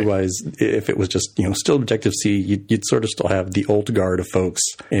 Like otherwise, if it was just, still Objective-C, you'd sort of still have the old guard of folks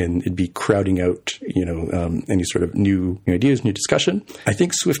and it'd be crowding out, any sort of new ideas, new discussion. I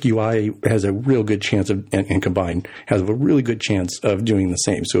think Swift UI has a real good chance of, and combined, has a really good chance of doing the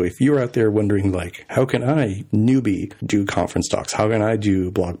same. So if you're out there wondering thinking like, how can I, newbie, do conference talks? How can I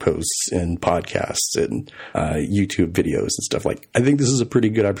do blog posts and podcasts and YouTube videos and stuff? Like, I think this is a pretty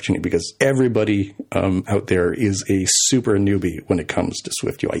good opportunity because everybody out there is a super newbie when it comes to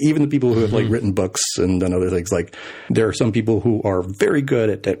SwiftUI. Even the people who have like written books and done other things. Like, there are some people who are very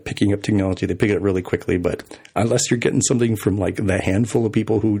good at picking up technology. They pick it up really quickly, but unless you're getting something from like the handful of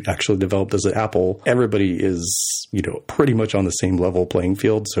people who actually developed as an Apple, everybody is, pretty much on the same level playing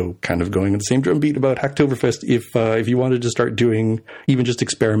field. So kind of going in the same drumbeat about Hacktoberfest. If you wanted to start doing even just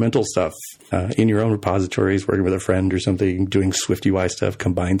experimental stuff in your own repositories, working with a friend or something, doing SwiftUI stuff,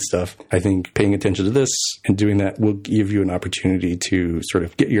 combined stuff, I think paying attention to this and doing that will give you an opportunity to sort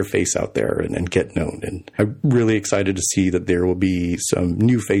of get your face out there and get known. And I'm really excited to see that there will be some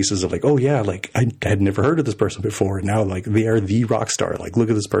new faces of like, oh yeah, like I had never heard of this person before. And now like they are the rock star. Like, look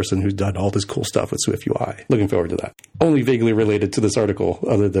at this person who's done all this cool stuff with SwiftUI. Looking forward to that. Only vaguely related to this article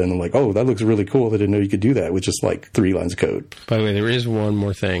other than like, oh, that looks really cool. I didn't know you could do that with just like 3 lines of code. By the way, there is one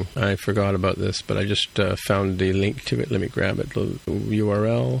more thing. I forgot about this, but I just found the link to it. Let me grab it. The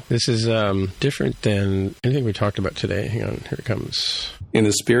URL. This is different than anything we talked about today. Hang on. Here it comes. In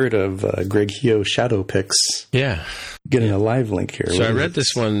the spirit of Greg Heo Shadow Picks. Yeah. Getting a live link here. So I read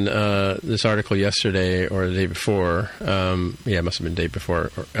this one, this article yesterday or the day before. It must have been the day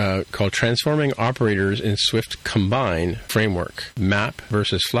before. Called Transforming Operators in Swift Combine Framework. Map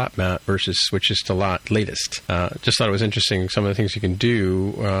versus flat map versus switches to latest. Just thought it was interesting, some of the things you can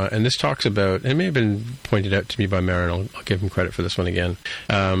do. And this talks about, and it may have been pointed out to me by Marin, I'll give him credit for this one again,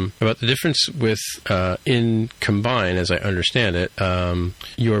 about the difference with in Combine, as I understand it,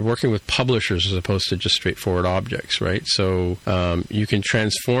 you are working with publishers as opposed to just straightforward objects, right? So you can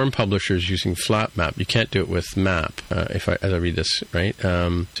transform publishers using flat map. You can't do it with map, as I read this, right?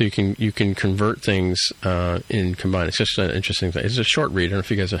 So you can convert things in Combine. It's just an interesting thing. It's a short read. I don't know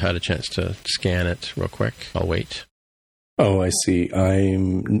if you guys have had a chance to scan it real quick. I'll wait. Oh, I see.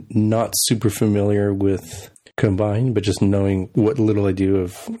 I'm not super familiar with Combine, but just knowing what little I do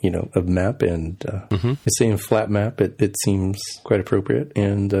of map and it's saying flat map, it seems quite appropriate.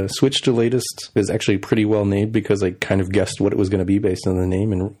 And switch to latest is actually pretty well named because I kind of guessed what it was going to be based on the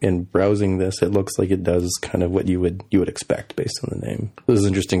name. And browsing this, it looks like it does kind of what you would expect based on the name. This is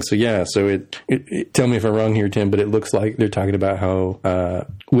interesting. So yeah, so it tell me if I'm wrong here, Tim, but it looks like they're talking about how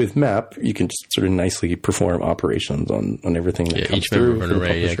with map you can just sort of nicely perform operations on everything that comes each through. Member of an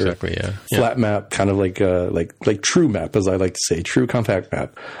array, exactly. Yeah. Flat map, kind of like true map, as I like to say, true compact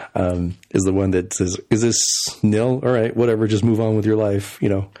map, is the one that says, is this nil? All right, whatever, just move on with your life.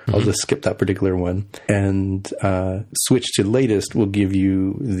 I'll just skip that particular one. And switch to latest will give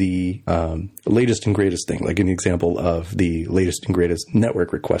you the latest and greatest thing, like an example of the latest and greatest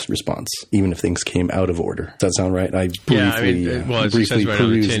network request response, even if things came out of order. Does that sound right? It says right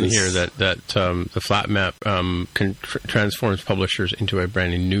on the tin here that the flat map transforms publishers into a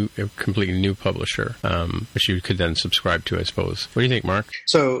completely new publisher, which you could then subscribe to, I suppose. What do you think, Mark?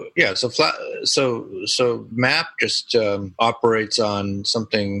 So map just operates on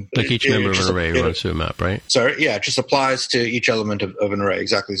something like each member of an array runs through a map, right? Sorry, yeah, it just applies to each element of an array,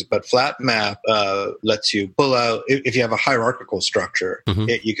 exactly. But flat map lets you pull out, if you have a hierarchical structure,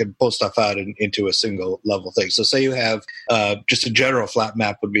 you can pull stuff out into a single level thing. So say you have just a general flat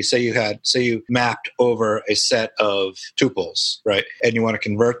map would be, say you mapped over a set of tuples, right? And you want to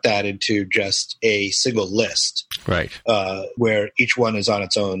convert that into just a single list, right? Where each one is on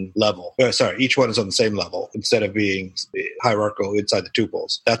its own level. Each one is on the same level instead of being hierarchical inside the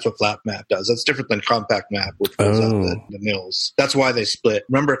tuples. That's what flat map does. That's different than compact map, which goes out the nils. That's why they split.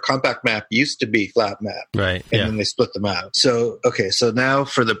 Remember, compact map used to be flat map, right? And then they split them out. So now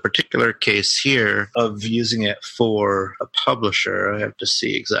for the particular case here of using it for a publisher, I have to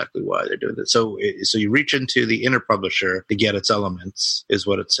see exactly why they're doing this. So you reach into the inner publisher to get its elements, is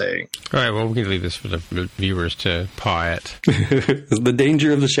what it's saying. All right. Well, we can leave this for the viewers to paw it. The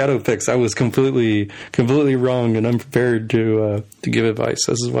danger of the shadow picks. I was completely wrong and unprepared to give advice.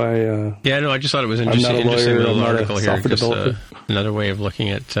 This is why. I just thought it was interesting. Little article here. Just another way of looking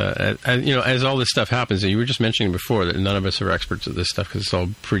at as all this stuff happens. And you were just mentioning before that none of us are experts at this stuff because it's all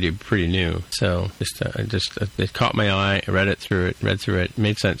pretty new. So it caught my eye. I read through it.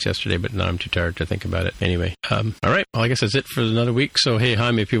 Made sense yesterday, but now I'm too tired to think about it. Anyway, all right. Well, I guess that's it for another week. So hey,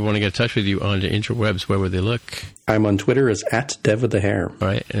 Jaime, if people want to get in touch with you on the interwebs, where would they look? I'm on Twitter as @DevWithTheHair. All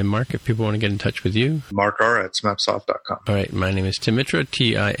right. And Mark, if people want to get in touch with you? Mark R. at smapsoft.com. All right. My name is Tim Mitra,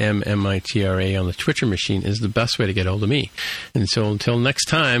 TIMMITRA on the Twitcher machine is the best way to get hold of me. And so until next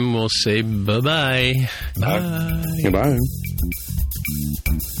time, we'll say bye-bye. Bye. Goodbye.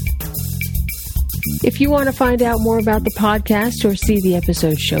 If you want to find out more about the podcast or see the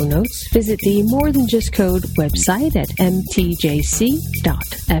episode show notes, visit the More Than Just Code website at mtjc.fm.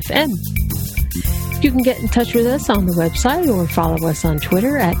 You can get in touch with us on the website or follow us on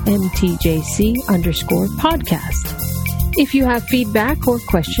Twitter at mtjc_podcast. If you have feedback or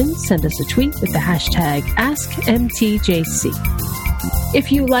questions, send us a tweet with the hashtag AskMTJC.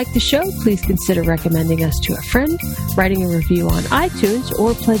 If you like the show, please consider recommending us to a friend, writing a review on iTunes,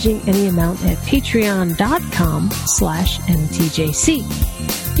 or pledging any amount at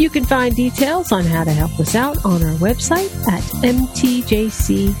patreon.com/mtjc. You can find details on how to help us out on our website at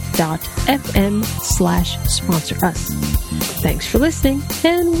mtjc.fm/sponsor us. Thanks for listening,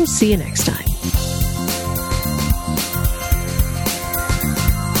 and we'll see you next time.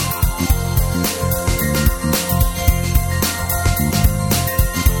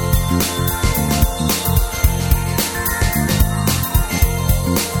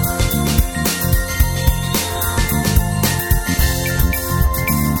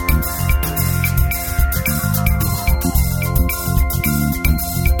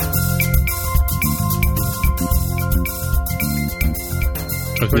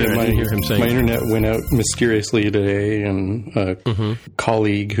 My internet went out mysteriously today, and a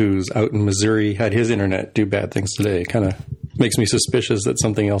colleague who's out in Missouri had his internet do bad things today. It kind of makes me suspicious that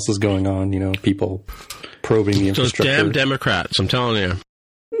something else is going on, people probing the infrastructure. Those damn Democrats, I'm telling you.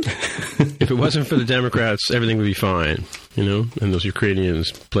 If it wasn't for the Democrats, everything would be fine, and those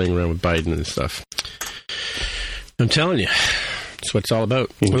Ukrainians playing around with Biden and stuff. I'm telling you. That's what it's all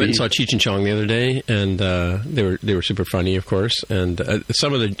about. Indeed. I went and saw Cheech and Chong the other day, and they were super funny, of course. And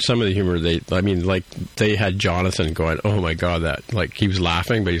some of the humor, they had Jonathan going, "Oh my god," he was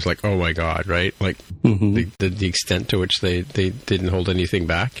laughing, but he's like, "Oh my god," right? The extent to which they didn't hold anything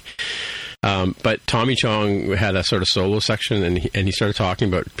back. But Tommy Chong had a sort of solo section, and he started talking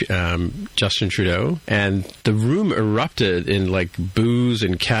about Justin Trudeau, and the room erupted in boos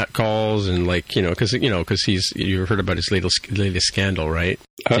and catcalls, and because you've heard about his latest scandal, right?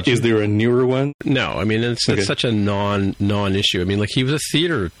 Is there a newer one? No, it's such a non-issue. He was a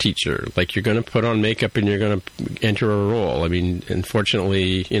theater teacher. You're going to put on makeup and you're going to enter a role.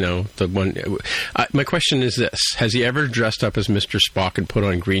 Unfortunately, the one. My question is this: has he ever dressed up as Mr. Spock and put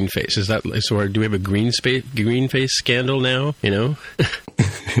on green face? Is that so? Do we have a green face scandal now? I don't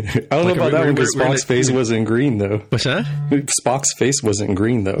know about that one because Spock's face wasn't green though. What's that? Spock's face wasn't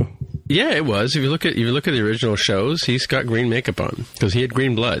green though. Yeah, it was. If you look at the original shows, he's got green makeup on because he had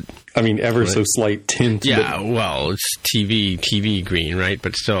green blood. So slight tint. Yeah, well, it's TV green, right?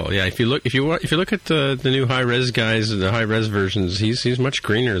 But still, yeah. If you look at the new high res guys, the high res versions, he's much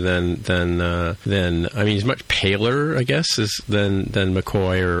greener than he's much paler, I guess, than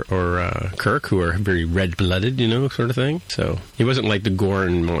McCoy or Kirk, who are very red blooded, sort of thing. So he wasn't like the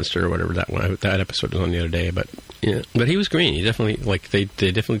Gorn monster or whatever that episode was on the other day, but. Yeah, but he was green. He definitely they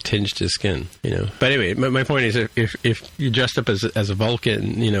definitely tinged his skin, But anyway, my point is, if you dressed up as a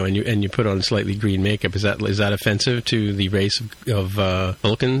Vulcan, and you put on slightly green makeup, is that offensive to the race of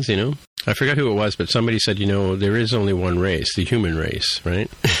Vulcans? I forgot who it was, but somebody said, there is only one race, the human race, right?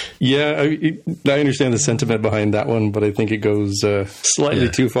 Yeah, I understand the sentiment behind that one, but I think it goes slightly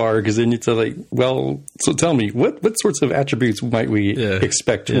too far, because then it's so tell me, what sorts of attributes might we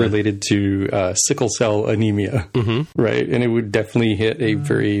expect related to sickle cell anemia, right? And it would definitely hit a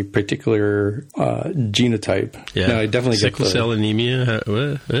very particular genotype. Yeah, now, I definitely sickle cell anemia.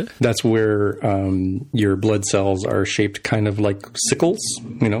 What? That's where your blood cells are shaped kind of like sickles,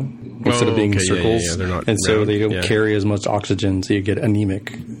 instead of being circles, they're not and so they don't carry as much oxygen, so you get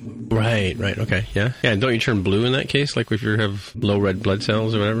anemic. Right, okay, yeah. Don't you turn blue in that case, like if you have low red blood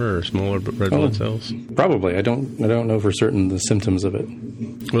cells or whatever, or smaller red blood cells? Probably. I don't know for certain the symptoms of it.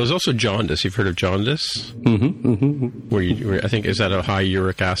 Well, there's also jaundice. You've heard of jaundice? Where I think, is that a high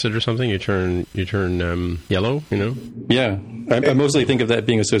uric acid or something? You turn yellow, Yeah. I mostly think of that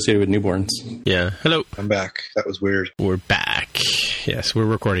being associated with newborns. Yeah. Hello. I'm back. That was weird. We're back. Yes, we're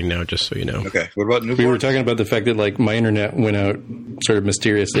recording now, just so you know. Okay. What about newborns? We were talking about the fact that my internet went out sort of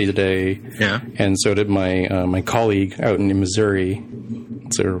mysteriously today. Yeah. And so did my colleague out in Missouri.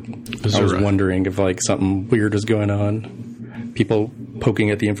 So I was wondering if something weird was going on. People poking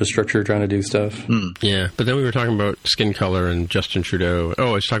at the infrastructure, trying to do stuff. Yeah, but then we were talking about skin color and Justin Trudeau. Oh,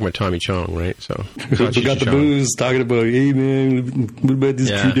 I was talking about Tommy Chong, right? So we got the booze talking about, hey man, what about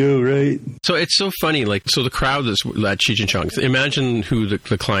this Trudeau, right? So it's so funny, so the crowd that's at Cheech and Chong. Imagine who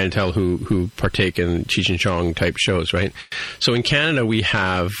the clientele who partake in Cheech and Chong type shows, right? So in Canada we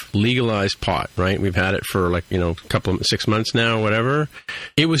have legalized pot, right? We've had it for a couple of 6 months now, whatever.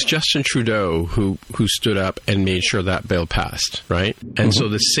 It was Justin Trudeau who stood up and made sure that bill passed, right? And so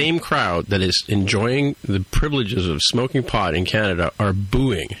the same crowd that is enjoying the privileges of smoking pot in Canada are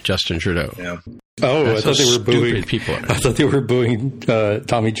booing Justin Trudeau. Yeah. Oh, I thought they were booing people. I thought they were booing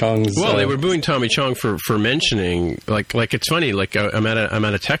Tommy Chong's. Well, they were booing Tommy Chong for mentioning like it's funny. Like I'm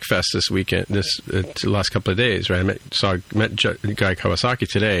at a tech fest this weekend, the last couple of days, right? I met Guy Kawasaki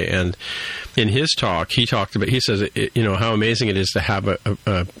today, and in his talk, he says how amazing it is to have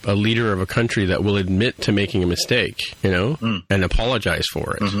a leader of a country that will admit to making a mistake, and apologize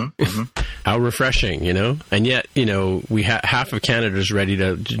for it. How refreshing, and yet we half of Canada is ready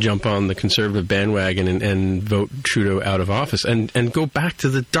to jump on the conservative bandwagon and vote Trudeau out of office and go back to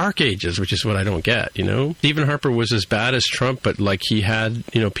the dark ages, which is what I don't get. Stephen Harper was as bad as Trump, but like he had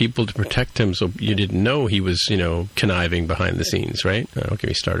people to protect him, so you didn't know he was conniving behind the scenes, right? Don't get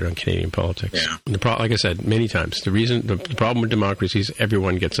me started on Canadian politics. Yeah. Like I said many times, the problem with democracy is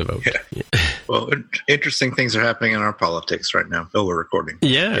everyone gets a vote. Yeah. Well, interesting things are happening in our politics right now. Oh, we're recording.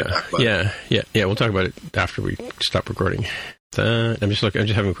 Yeah. We'll talk about it after we stop recording. I'm just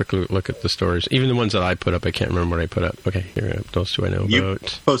having a quick look at the stories. Even the ones that I put up, I can't remember what I put up. Okay, here we go. Those two I know you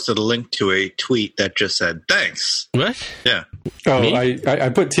about. Posted a link to a tweet that just said, thanks. What? Yeah. Oh, I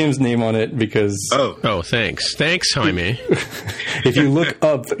put Tim's name on it because... Oh, thanks. Thanks, Jaime. If you look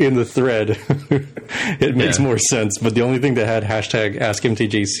up in the thread, it makes more sense. But the only thing that had hashtag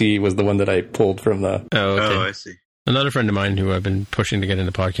AskMTJC was the one that I pulled from the... Oh, okay. Oh, I see. Another friend of mine who I've been pushing to get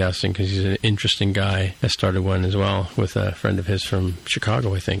into podcasting because he's an interesting guy has started one as well with a friend of his from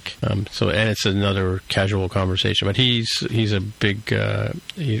Chicago, I think. And it's another casual conversation, but he's a big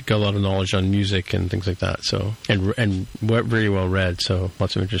he's got a lot of knowledge on music and things like that. So and very well read. So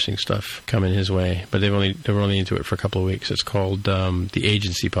lots of interesting stuff coming his way. But they were only into it for a couple of weeks. It's called the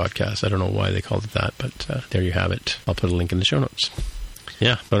Agency Podcast. I don't know why they called it that, but there you have it. I'll put a link in the show notes.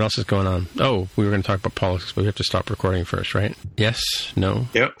 Yeah, what else is going on? Oh, we were going to talk about politics, but we have to stop recording first, right? Yes? No?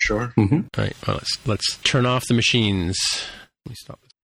 Yep, sure. All right, well, let's turn off the machines. Let me stop this.